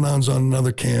pronouns on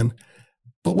another can.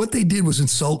 But what they did was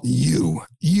insult you,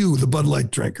 the Bud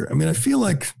Light drinker. I mean, I feel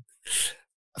like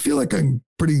I'm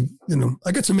pretty,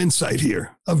 I got some insight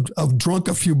here. I've drunk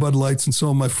a few Bud Lights, and so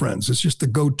have my friends. It's just the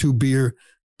go-to beer,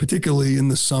 particularly in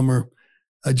the summer.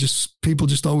 People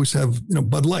just always have,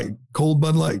 Bud Light, cold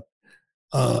Bud Light.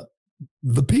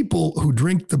 The people who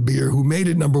drink the beer, who made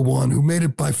it number one, who made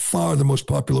it by far the most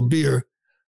popular beer,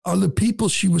 are the people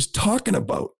she was talking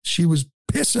about. She was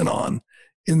pissing on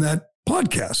in that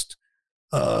podcast.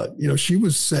 She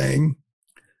was saying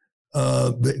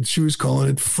that she was calling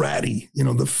it fratty,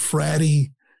 the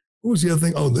fratty. What was the other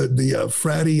thing? Oh, the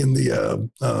fratty and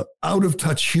the out of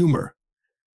touch humor.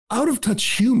 Out of touch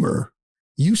humor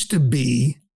used to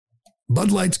be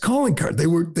Bud Light's calling card. They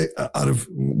out of,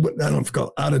 I don't know if it's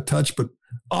called out of touch, but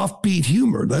offbeat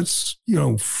humor. That's,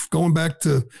 going back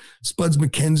to Spuds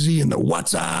McKenzie and the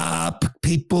what's up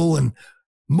people, and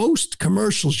most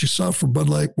commercials you saw for Bud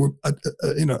Light were,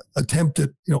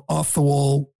 attempted, off the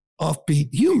wall,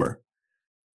 offbeat humor.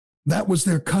 That was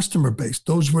their customer base.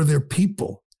 Those were their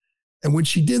people. And when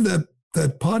she did that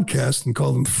podcast and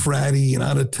called them fratty and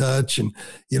out of touch, and,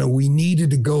 we needed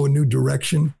to go a new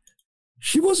direction,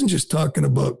 she wasn't just talking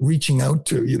about reaching out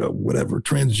to, whatever,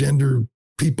 transgender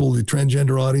people, the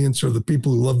transgender audience, or the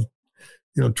people who love,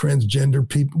 transgender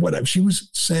people, whatever. She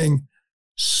was saying,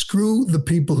 screw the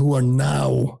people who are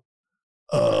now,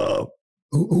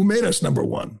 who made us number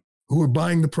one, who are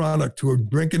buying the product, who are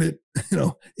drinking it,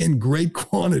 in great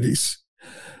quantities.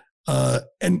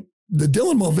 And the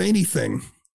Dylan Mulvaney thing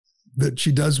that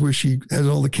she does where she has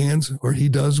all the cans, or he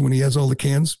does when he has all the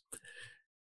cans,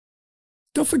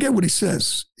 don't forget what he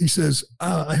says. He says,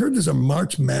 I heard there's a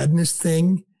March Madness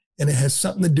thing and it has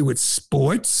something to do with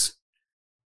sports.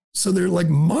 So they're like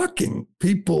mocking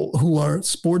people who are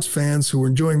sports fans, who are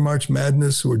enjoying March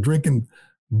Madness, who are drinking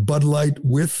Bud Light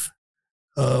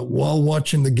while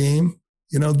watching the game.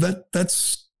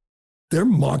 They're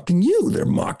mocking you. They're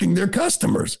mocking their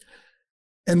customers.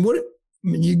 And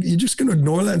you're just going to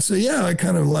ignore that and say, yeah, I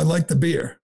like the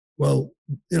beer. Well,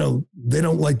 they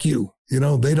don't like you. They're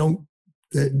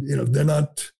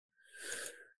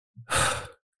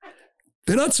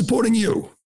not supporting you.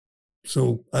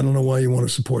 So I don't know why you want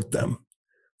to support them.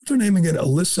 What's her name again?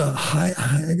 Alyssa.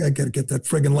 I got to get that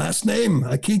friggin' last name.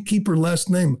 I can't keep her last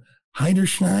name.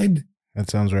 Heiderschneid. That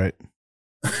sounds right.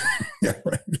 Yeah,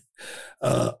 right.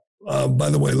 By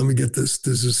the way, let me get this.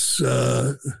 This is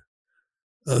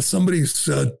somebody's.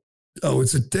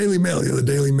 It's a Daily Mail. The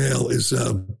Daily Mail is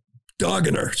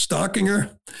stalking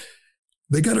her.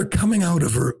 They got her coming out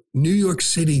of her New York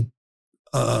City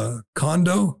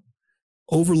condo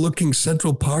overlooking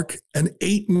Central Park, an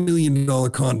 $8 million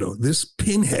condo. This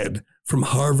pinhead from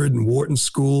Harvard and Wharton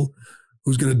School,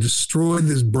 who's going to destroy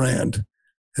this brand,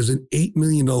 has an $8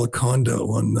 million condo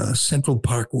on Central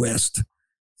Park West.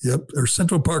 Yep, or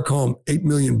Central Park Home, $8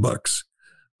 million.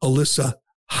 Alyssa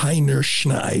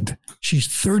Heinerschneid. She's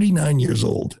 39 years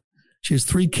old. She has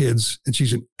 3 kids, and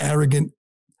she's an arrogant,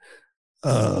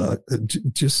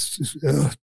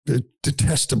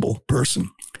 detestable person.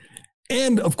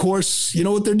 And of course, you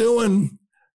know what they're doing?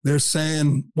 They're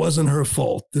saying wasn't her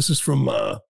fault. This is from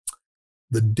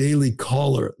the Daily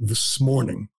Caller this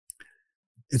morning.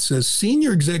 It says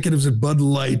senior executives at Bud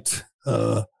Light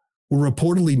were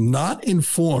reportedly not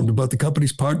informed about the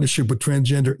company's partnership with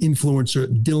transgender influencer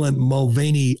Dylan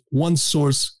Mulvaney. One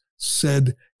source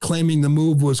said, claiming the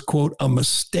move was, quote, a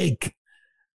mistake.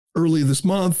 Earlier this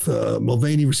month,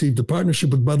 Mulvaney received a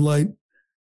partnership with Bud Light.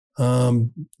 But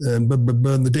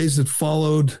in the days that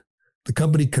followed, the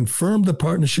company confirmed the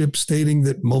partnership, stating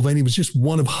that Mulvaney was just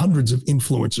one of hundreds of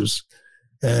influencers.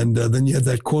 And then you had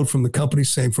that quote from the company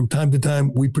saying, from time to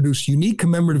time, we produce unique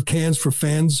commemorative cans for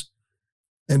fans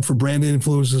and for brand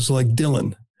influencers like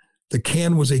Dylan. The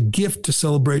can was a gift to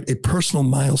celebrate a personal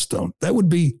milestone. That would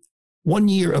be 1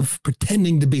 year of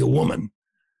pretending to be a woman.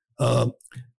 An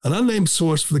unnamed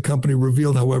source for the company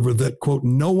revealed, however, that, quote,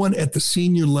 no one at the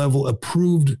senior level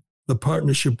approved the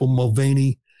partnership with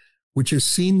Mulvaney, which has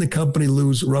seen the company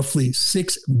lose roughly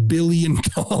 $6 billion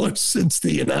since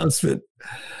the announcement.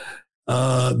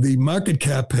 The market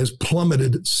cap has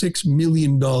plummeted $6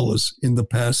 million in the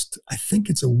past, I think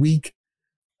it's a week.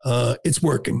 It's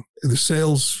working. The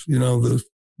sales,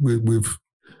 we've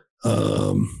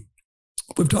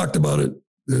talked about it.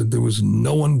 There was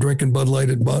no one drinking Bud Light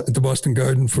at the Boston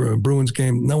Garden for a Bruins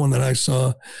game. No one that I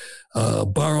saw.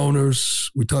 Bar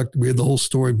owners, we had the whole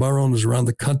story. Bar owners around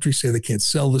the country say they can't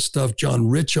sell this stuff. John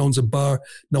Rich owns a bar.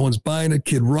 No one's buying it.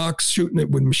 Kid Rock's shooting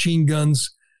it with machine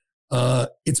guns.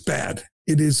 It's bad.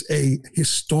 It is a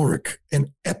historic and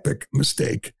epic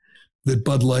mistake that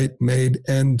Bud Light made,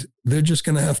 and they're just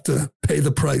going to have to pay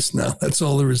the price now. That's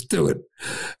all there is to it.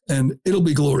 And it'll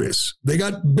be glorious. They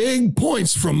got big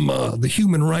points from the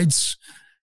Human Rights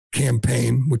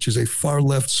Campaign, which is a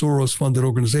far-left Soros-funded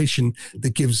organization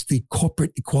that gives the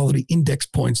corporate equality index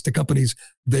points to companies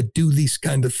that do these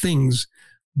kind of things.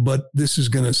 But this is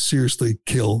going to seriously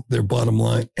kill their bottom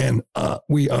line, and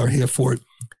we are here for it.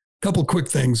 Couple quick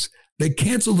things. They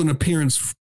canceled an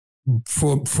appearance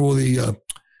for the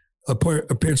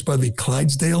appearance by the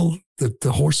Clydesdale,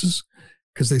 the horses,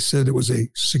 because they said it was a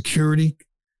security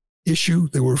issue.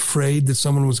 They were afraid that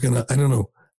someone was going to,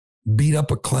 beat up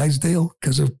a Clydesdale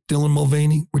because of Dylan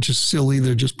Mulvaney, which is silly.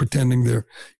 They're just pretending they're,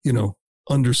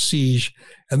 under siege.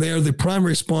 And they are the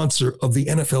primary sponsor of the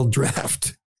NFL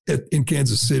draft in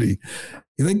Kansas City.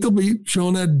 You think they'll be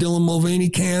showing that Dylan Mulvaney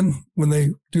can when they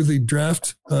do the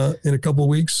draft in a couple of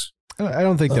weeks? I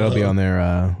don't think that'll be on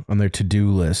their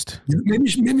to-do list.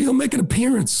 Maybe he'll make an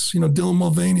appearance. Dylan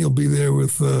Mulvaney will be there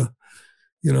with,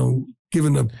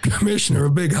 giving the commissioner a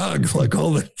big hug like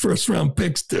all the first-round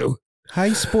picks do.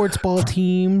 Hi, sports ball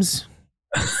teams.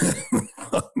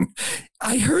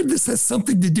 I heard this has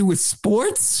something to do with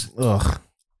sports. Ugh.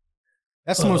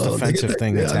 That's the most offensive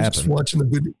thing that's happened. Just watching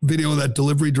the video of that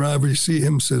delivery driver. You see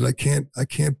him said, I can't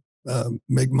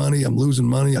make money. I'm losing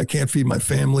money. I can't feed my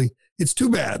family. It's too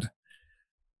bad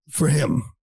for him.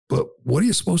 But what are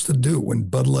you supposed to do when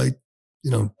Bud Light,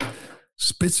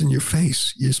 spits in your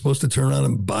face? You're supposed to turn around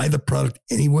and buy the product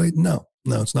anyway? No,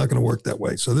 it's not going to work that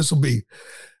way. So this will be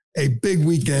a big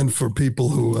weekend for people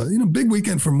who, big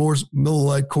weekend for Miller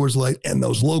Lite, Coors Light, and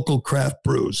those local craft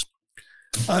brews.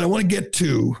 I want to get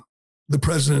to the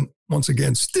president once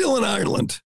again, still in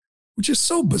Ireland, which is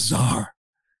so bizarre.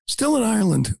 Still in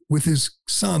Ireland with his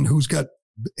son, who's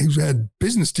had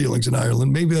business dealings in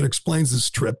Ireland. Maybe that explains this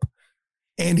trip.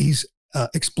 And he's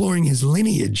exploring his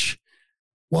lineage.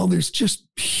 While there's just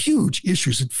huge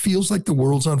issues, it feels like the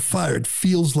world's on fire. It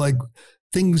feels like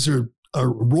things are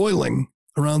roiling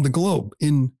around the globe.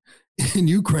 In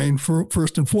Ukraine,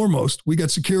 first and foremost, we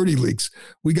got security leaks.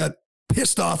 We got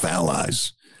pissed off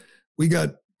allies. We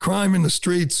got crime in the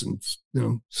streets, and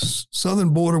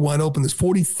southern border wide open. There's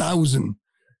 40,000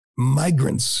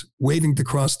 migrants waiting to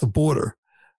cross the border.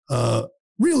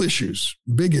 Real issues,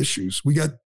 big issues. We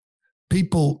got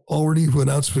people already who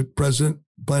announced for president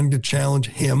planning to challenge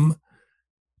him,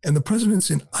 and the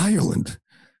president's in Ireland,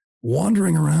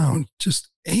 wandering around just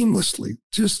aimlessly,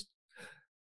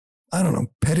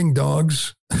 petting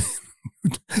dogs.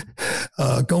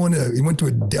 He went to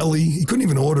a deli. He couldn't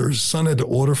even order. His son had to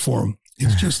order for him.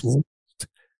 He's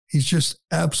just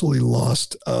absolutely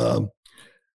lost.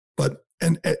 But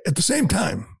at the same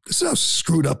time, this is how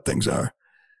screwed up things are.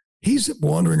 He's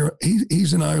wandering around.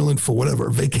 He's in Ireland for whatever,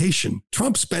 vacation.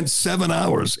 Trump spent 7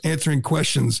 hours answering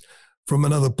questions from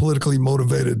another politically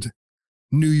motivated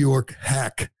New York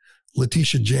hack,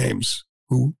 Letitia James,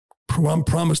 who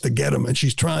promised to get him, and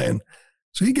she's trying.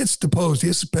 So he gets deposed. He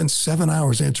has to spend 7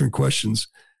 hours answering questions.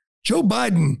 Joe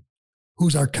Biden,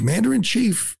 who's our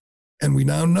commander-in-chief, and we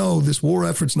now know this war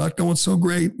effort's not going so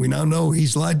great. We now know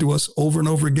he's lied to us over and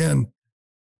over again.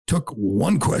 Took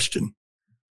one question,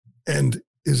 and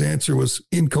his answer was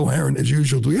incoherent as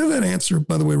usual. Do we have that answer,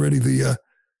 by the way, ready?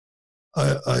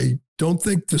 I don't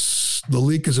think the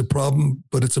leak is a problem,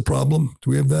 but it's a problem. Do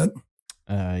we have that?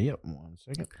 Yep. 1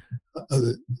 second.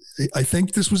 I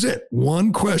think this was it.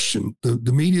 One question.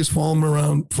 The media's following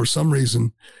around for some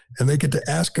reason, and they get to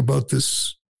ask about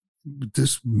this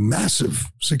massive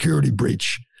security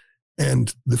breach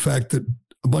and the fact that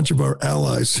a bunch of our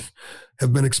allies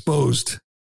have been exposed.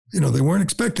 You know, they weren't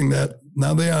expecting that.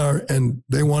 Now they are, and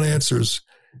they want answers.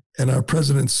 And our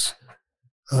president's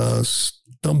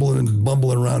stumbling and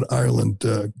bumbling around Ireland.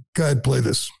 Go ahead, play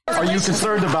this. Are you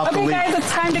concerned about the leak? Okay, guys,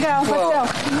 it's time to go. Let's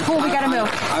go. Cool, we got to move.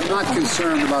 I'm not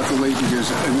concerned about the leak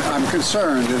because I'm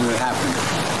concerned that it happened.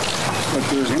 But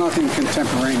there's nothing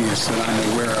contemporaneous that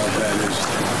I'm aware of that is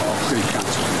of great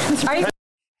consequence.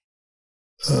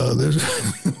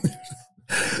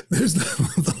 There's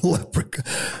the leprechaun.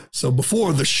 So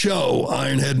before the show,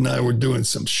 Ironhead and I were doing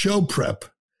some show prep,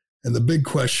 and the big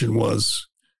question was,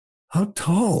 how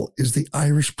tall is the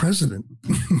Irish president?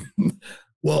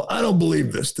 Well, I don't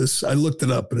believe this. I looked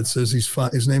it up, and it says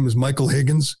his name is Michael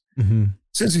Higgins. Mm-hmm. It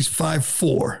says he's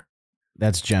 5'4".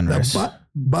 That's generous. Now,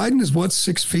 Biden is what,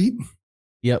 6 feet?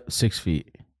 Yep, 6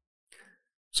 feet.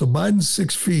 So Biden's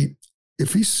 6 feet.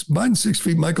 If Biden's 6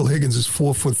 feet, Michael Higgins is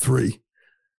 4'3".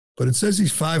 But it says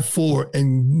he's 5'4",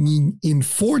 and in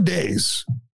 4 days,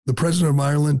 the president of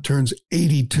Ireland turns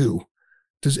 82.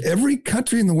 Does every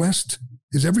country in the West,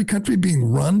 is every country being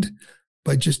run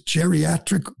by just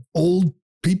geriatric old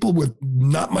people with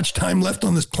not much time left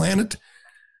on this planet?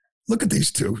 Look at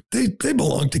these two. They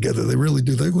belong together. They really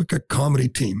do. They look like a comedy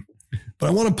team. But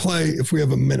I want to play, if we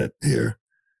have a minute here.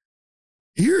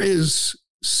 Here is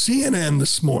CNN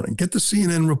this morning. Get the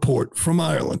CNN report from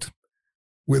Ireland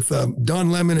with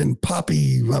Don Lemon and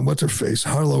Poppy, what's her face,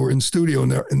 Harlow are in studio,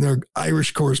 and their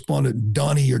Irish correspondent,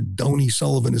 Donnie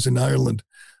Sullivan, is in Ireland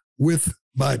with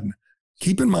Biden.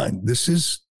 Keep in mind, this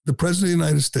is the president of the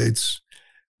United States.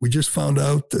 We just found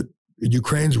out that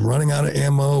Ukraine's running out of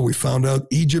ammo. We found out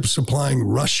Egypt's supplying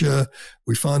Russia.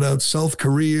 We found out South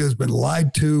Korea has been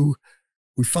lied to.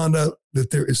 We found out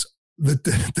that that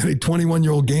a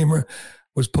 21-year-old gamer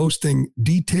was posting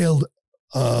detailed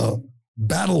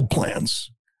battle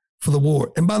plans for the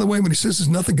war. And by the way, when he says there's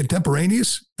nothing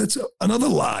contemporaneous, that's another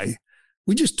lie.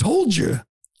 We just told you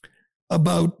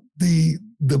about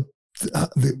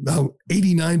how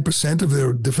 89% of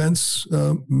their defense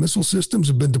missile systems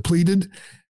have been depleted,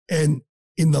 and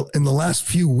in the last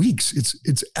few weeks,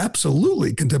 it's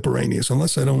absolutely contemporaneous.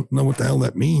 Unless I don't know what the hell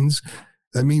that means.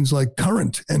 That means like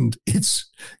current, and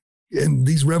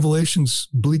these revelations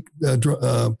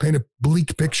paint a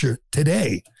bleak picture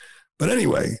today. But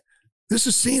anyway, this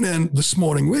is CNN this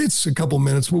morning. It's a couple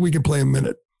minutes, we can play a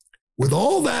minute. With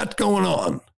all that going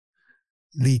on,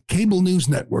 the cable news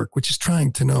network, which is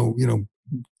trying to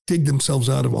dig themselves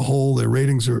out of a hole, their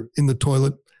ratings are in the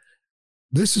toilet.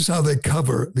 This is how they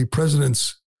cover the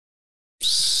president's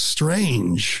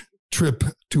strange trip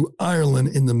to Ireland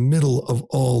in the middle of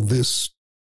all this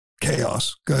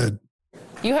chaos. Go ahead.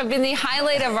 You have been the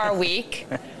highlight of our week,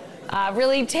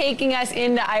 really taking us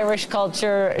into Irish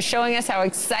culture, showing us how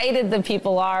excited the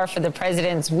people are for the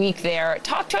president's week there.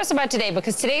 Talk to us about today,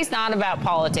 because today's not about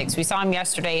politics. We saw him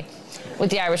yesterday with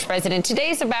the Irish president.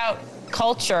 Today's about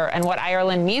culture and what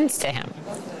Ireland means to him.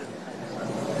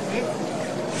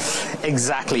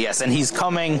 Exactly, yes. And he's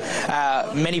coming,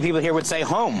 many people here would say,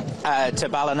 home to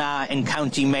Ballina in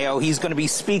County Mayo. He's going to be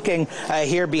speaking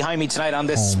here behind me tonight on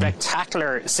this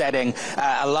spectacular setting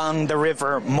along the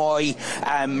River Moy,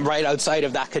 right outside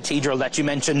of that cathedral that you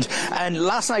mentioned. And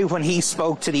last night when he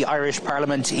spoke to the Irish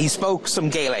Parliament, he spoke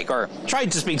some Gaelic, or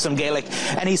tried to speak some Gaelic,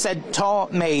 and he said,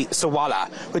 Tá me sawala,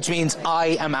 which means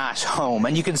I am at home.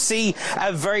 And you can see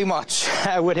very much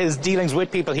with his dealings with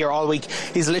people here all week,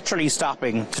 he's literally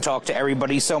stopping to talk to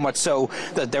everybody, so much so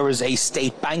that there was a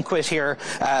state banquet here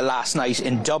last night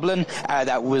in Dublin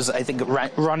that was, I think,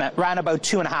 ran about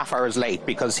 2.5 hours late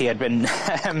because he had been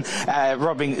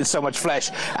rubbing so much flesh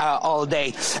all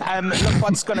day. Look,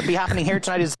 what's going to be happening here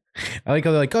tonight is... I like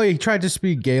how they're like, oh, he tried to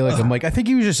speak Gaelic. I'm like, I think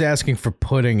he was just asking for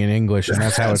pudding in English, and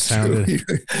that's how it sounded.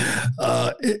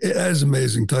 It is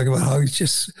amazing talking about how he's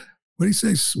just, what do you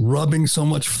say, rubbing so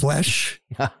much flesh?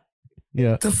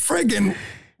 Yeah. The friggin',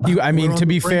 To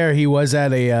be fair, he was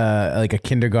at a like a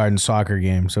kindergarten soccer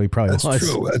game, so he probably was.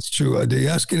 That's true. Did he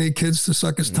ask any kids to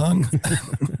suck his tongue?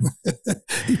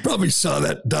 He probably saw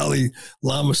that Dalai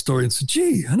Lama story and said,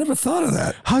 "Gee, I never thought of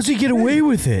that. How's he get away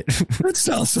with it?"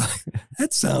 That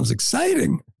sounds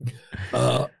exciting. We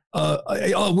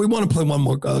want to play one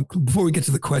more before we get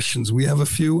to the questions. We have a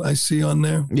few I see on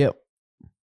there. Yep.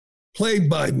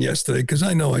 Played Biden yesterday because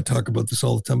I know I talk about this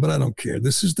all the time, but I don't care.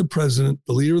 This is the president,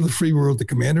 the leader of the free world, the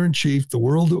commander in chief. The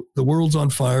world's on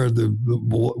fire. The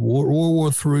World War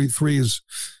III is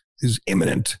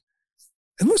imminent.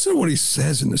 And listen to what he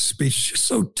says in the speech. It's just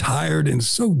so tired and it's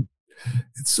so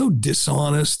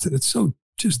dishonest.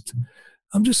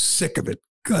 I'm just sick of it.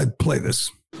 Go ahead, play this.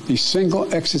 The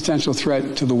single existential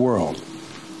threat to the world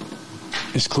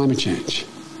is climate change.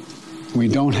 We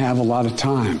don't have a lot of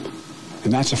time.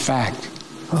 And that's a fact.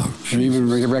 They're even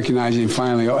recognizing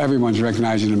finally, everyone's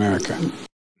recognizing America.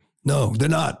 No, they're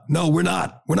not. No, we're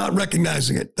not. We're not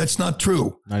recognizing it. That's not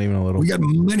true. Not even a little. We got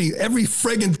every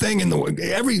friggin' thing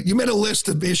you made a list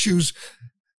of issues.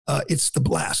 It's the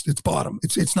blast. It's bottom.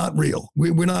 It's not real.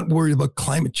 We're not worried about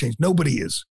climate change. Nobody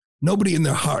is. Nobody in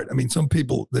their heart. I mean, some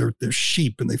people, they're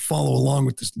sheep and they follow along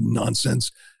with this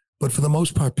nonsense. But for the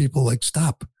most part, people are like,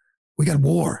 stop. We got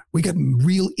war. We got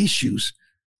real issues.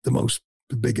 The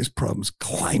biggest problem is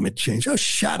climate change. Oh,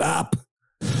 shut up.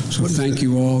 So thank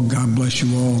you all. God bless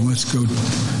you all. Let's go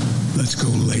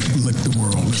lick the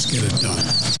world. Let's get it done.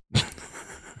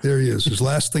 There he is. His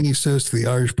last thing he says to the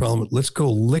Irish Parliament, let's go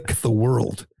lick the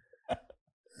world.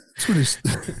 That's what he's,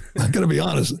 I got to be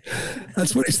honest.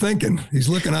 That's what he's thinking. He's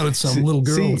looking out at some little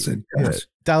girl and saying,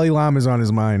 Dalai Lama's on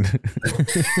his mind.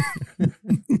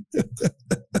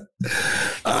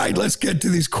 All right, let's get to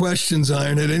these questions,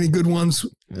 Ironhead. Any good ones?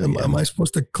 Am I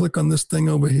supposed to click on this thing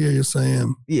over here? Yes, I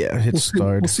am. Yeah, hit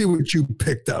start. We'll see what you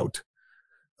picked out.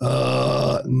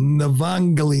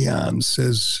 Navangalian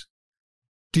says,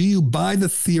 do you buy the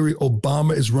theory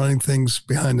Obama is running things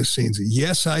behind the scenes?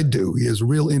 Yes, I do. He has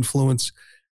real influence.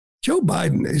 Joe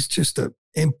Biden is just an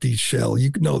empty shell. You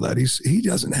know that. He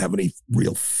doesn't have any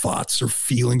real thoughts or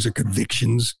feelings or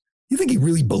convictions. You think he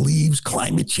really believes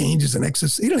climate change is an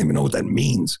excess? He don't even know what that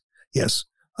means. Yes,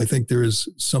 I think there is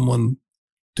someone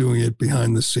doing it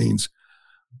behind the scenes.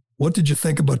 What did you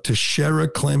think about Teixeira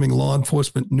claiming law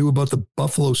enforcement knew about the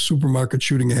Buffalo supermarket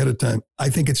shooting ahead of time? I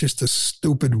think it's just a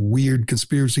stupid, weird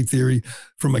conspiracy theory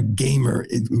from a gamer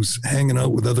who's hanging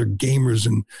out with other gamers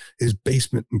in his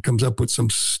basement and comes up with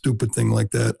some stupid thing like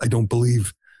that. I don't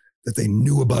believe that they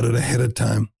knew about it ahead of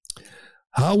time.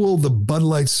 How will the Bud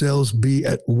Light sales be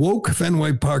at Woke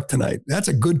Fenway Park tonight? That's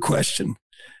a good question.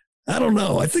 I don't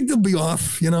know. I think they'll be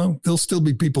off. There'll still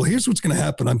be people. Here's what's going to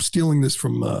happen. I'm stealing this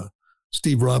from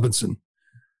Steve Robinson,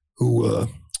 who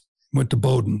went to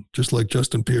Bowdoin, just like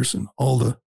Justin Pearson. All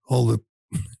the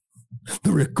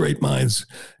great minds,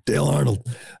 Dale Arnold.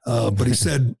 But he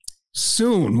said,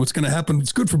 soon, what's going to happen?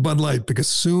 It's good for Bud Light because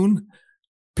soon,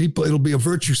 it'll be a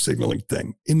virtue signaling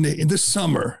thing. In this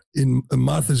summer, in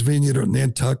Martha's Vineyard or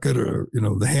Nantucket or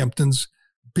the Hamptons,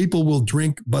 people will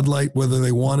drink Bud Light whether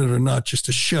they want it or not, just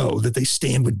to show that they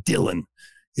stand with Dylan.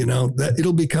 That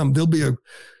there'll be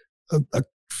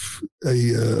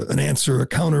an answer, a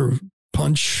counter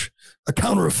punch, a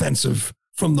counter offensive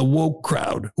from the woke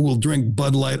crowd who will drink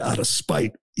Bud Light out of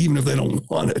spite, even if they don't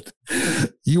want it.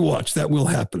 You watch, that will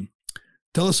happen.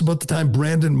 Tell us about the time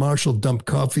Brandon Marshall dumped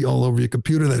coffee all over your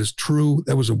computer. That is true.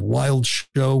 That was a wild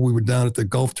show. We were down at the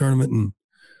golf tournament and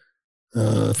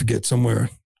I forget, somewhere,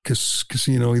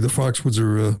 casino, either Foxwoods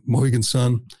or Mohegan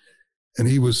Sun. And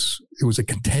it was a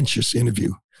contentious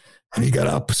interview. And he got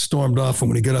up, stormed off. And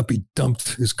when he got up, he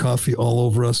dumped his coffee all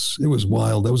over us. It was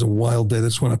wild. That was a wild day.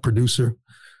 That's when our producer,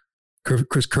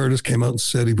 Chris Curtis, came out and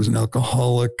said he was an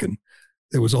alcoholic. And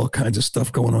there was all kinds of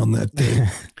stuff going on that day.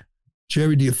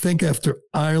 Gerry, do you think after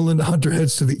Ireland, Hunter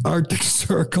heads to the Arctic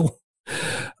Circle?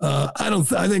 I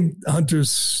think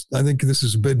this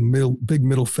is a big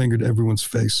middle finger to everyone's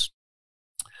face.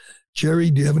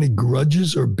 Gerry, do you have any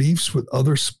grudges or beefs with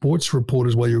other sports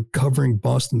reporters while you're covering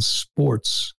Boston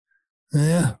sports?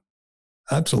 Yeah,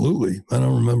 absolutely. I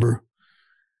don't remember.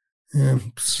 Yeah,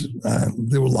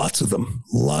 there were lots of them.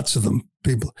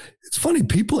 People. It's funny,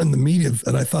 people in the media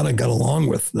that I thought I got along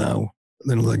with now,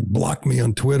 they like block me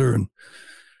on Twitter and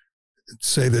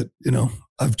say that,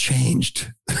 I've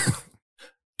changed.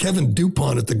 Kevin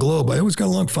DuPont at the Globe, I always got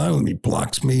along fine with him. He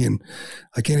blocks me and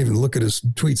I can't even look at his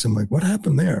tweets. I'm like, what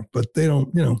happened there? But they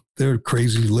don't, they're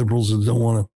crazy liberals that don't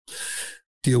want to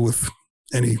deal with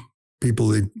any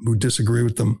people who disagree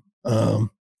with them. I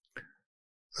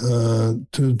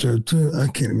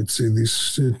can't even see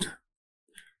these.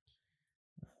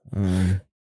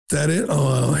 that it?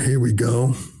 Oh, here we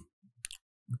go.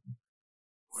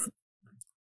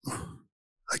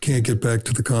 I can't get back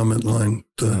to the comment line.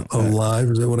 Live,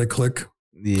 is that what I click?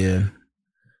 Yeah.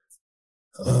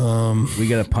 We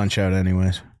got to punch out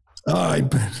anyways. All right.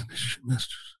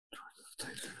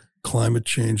 Climate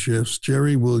change shifts.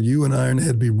 Gerry, will you and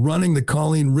Ironhead be running the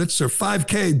Colleen Ritzer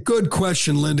 5K? Good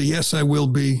question, Linda. Yes, I will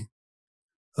be.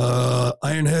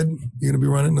 Ironhead, you going to be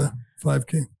running the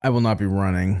 5K? I will not be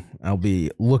running. I'll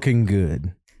be looking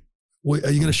good. Wait,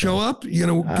 are you going to show up? You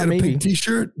going to get a maybe. pink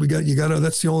T-shirt? You got to.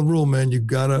 That's the old rule, man. You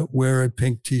got to wear a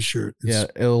pink T-shirt. Yeah,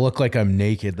 it'll look like I'm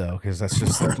naked though, because that's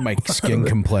just my skin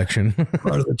complexion.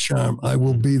 Part of the charm. I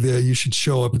will be there. You should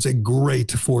show up. It's a great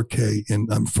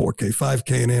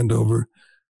 5K in Andover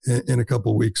in a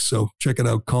couple of weeks. So check it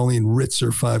out. Colleen Ritzer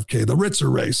 5K, the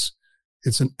Ritzer race.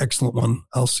 It's an excellent one.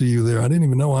 I'll see you there. I didn't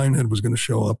even know Ironhead was going to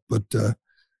show up, but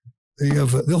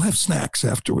they'll have snacks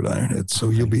afterward, Ironhead.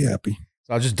 So you'll be happy.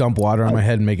 I'll just dump water on my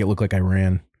head and make it look like I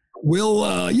ran.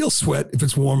 You'll sweat if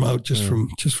it's warm out just from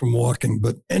walking.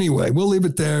 But anyway, we'll leave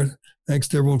it there. Thanks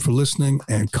to everyone for listening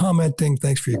and commenting.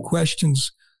 Thanks for your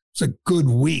questions. It's a good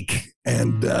week,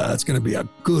 and it's going to be a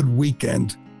good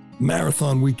weekend,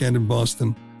 marathon weekend in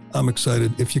Boston. I'm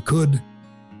excited. If you could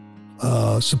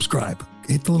subscribe,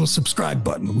 hit the little subscribe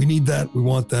button. We need that. We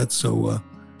want that. So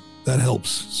that helps.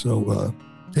 So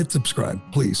hit subscribe,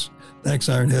 please. Thanks,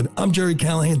 Ironhead. I'm Gerry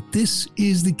Callahan. This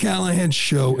is The Callahan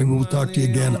Show, and we'll talk to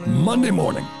you again Monday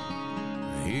morning.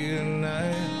 Here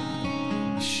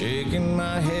tonight, shaking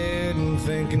my head and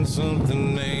thinking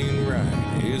something ain't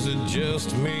right. Is it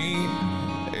just me?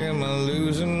 Am I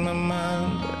losing my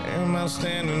mind? Am I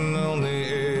standing on the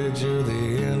edge of the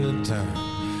end of time?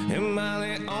 Am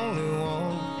I the only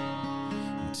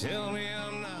one? Tell me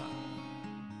I'm not.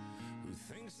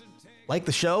 Like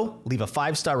the show? Leave a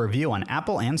 5-star review on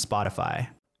Apple and Spotify.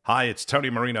 Hi, it's Tony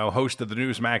Marino, host of the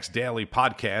Newsmax Daily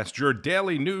Podcast, your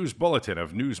daily news bulletin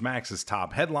of Newsmax's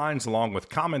top headlines, along with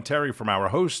commentary from our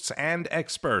hosts and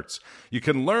experts. You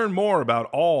can learn more about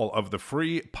all of the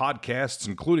free podcasts,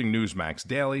 including Newsmax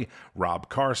Daily, Rob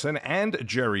Carson, and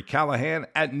Gerry Callahan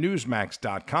at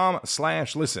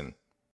newsmax.com/listen.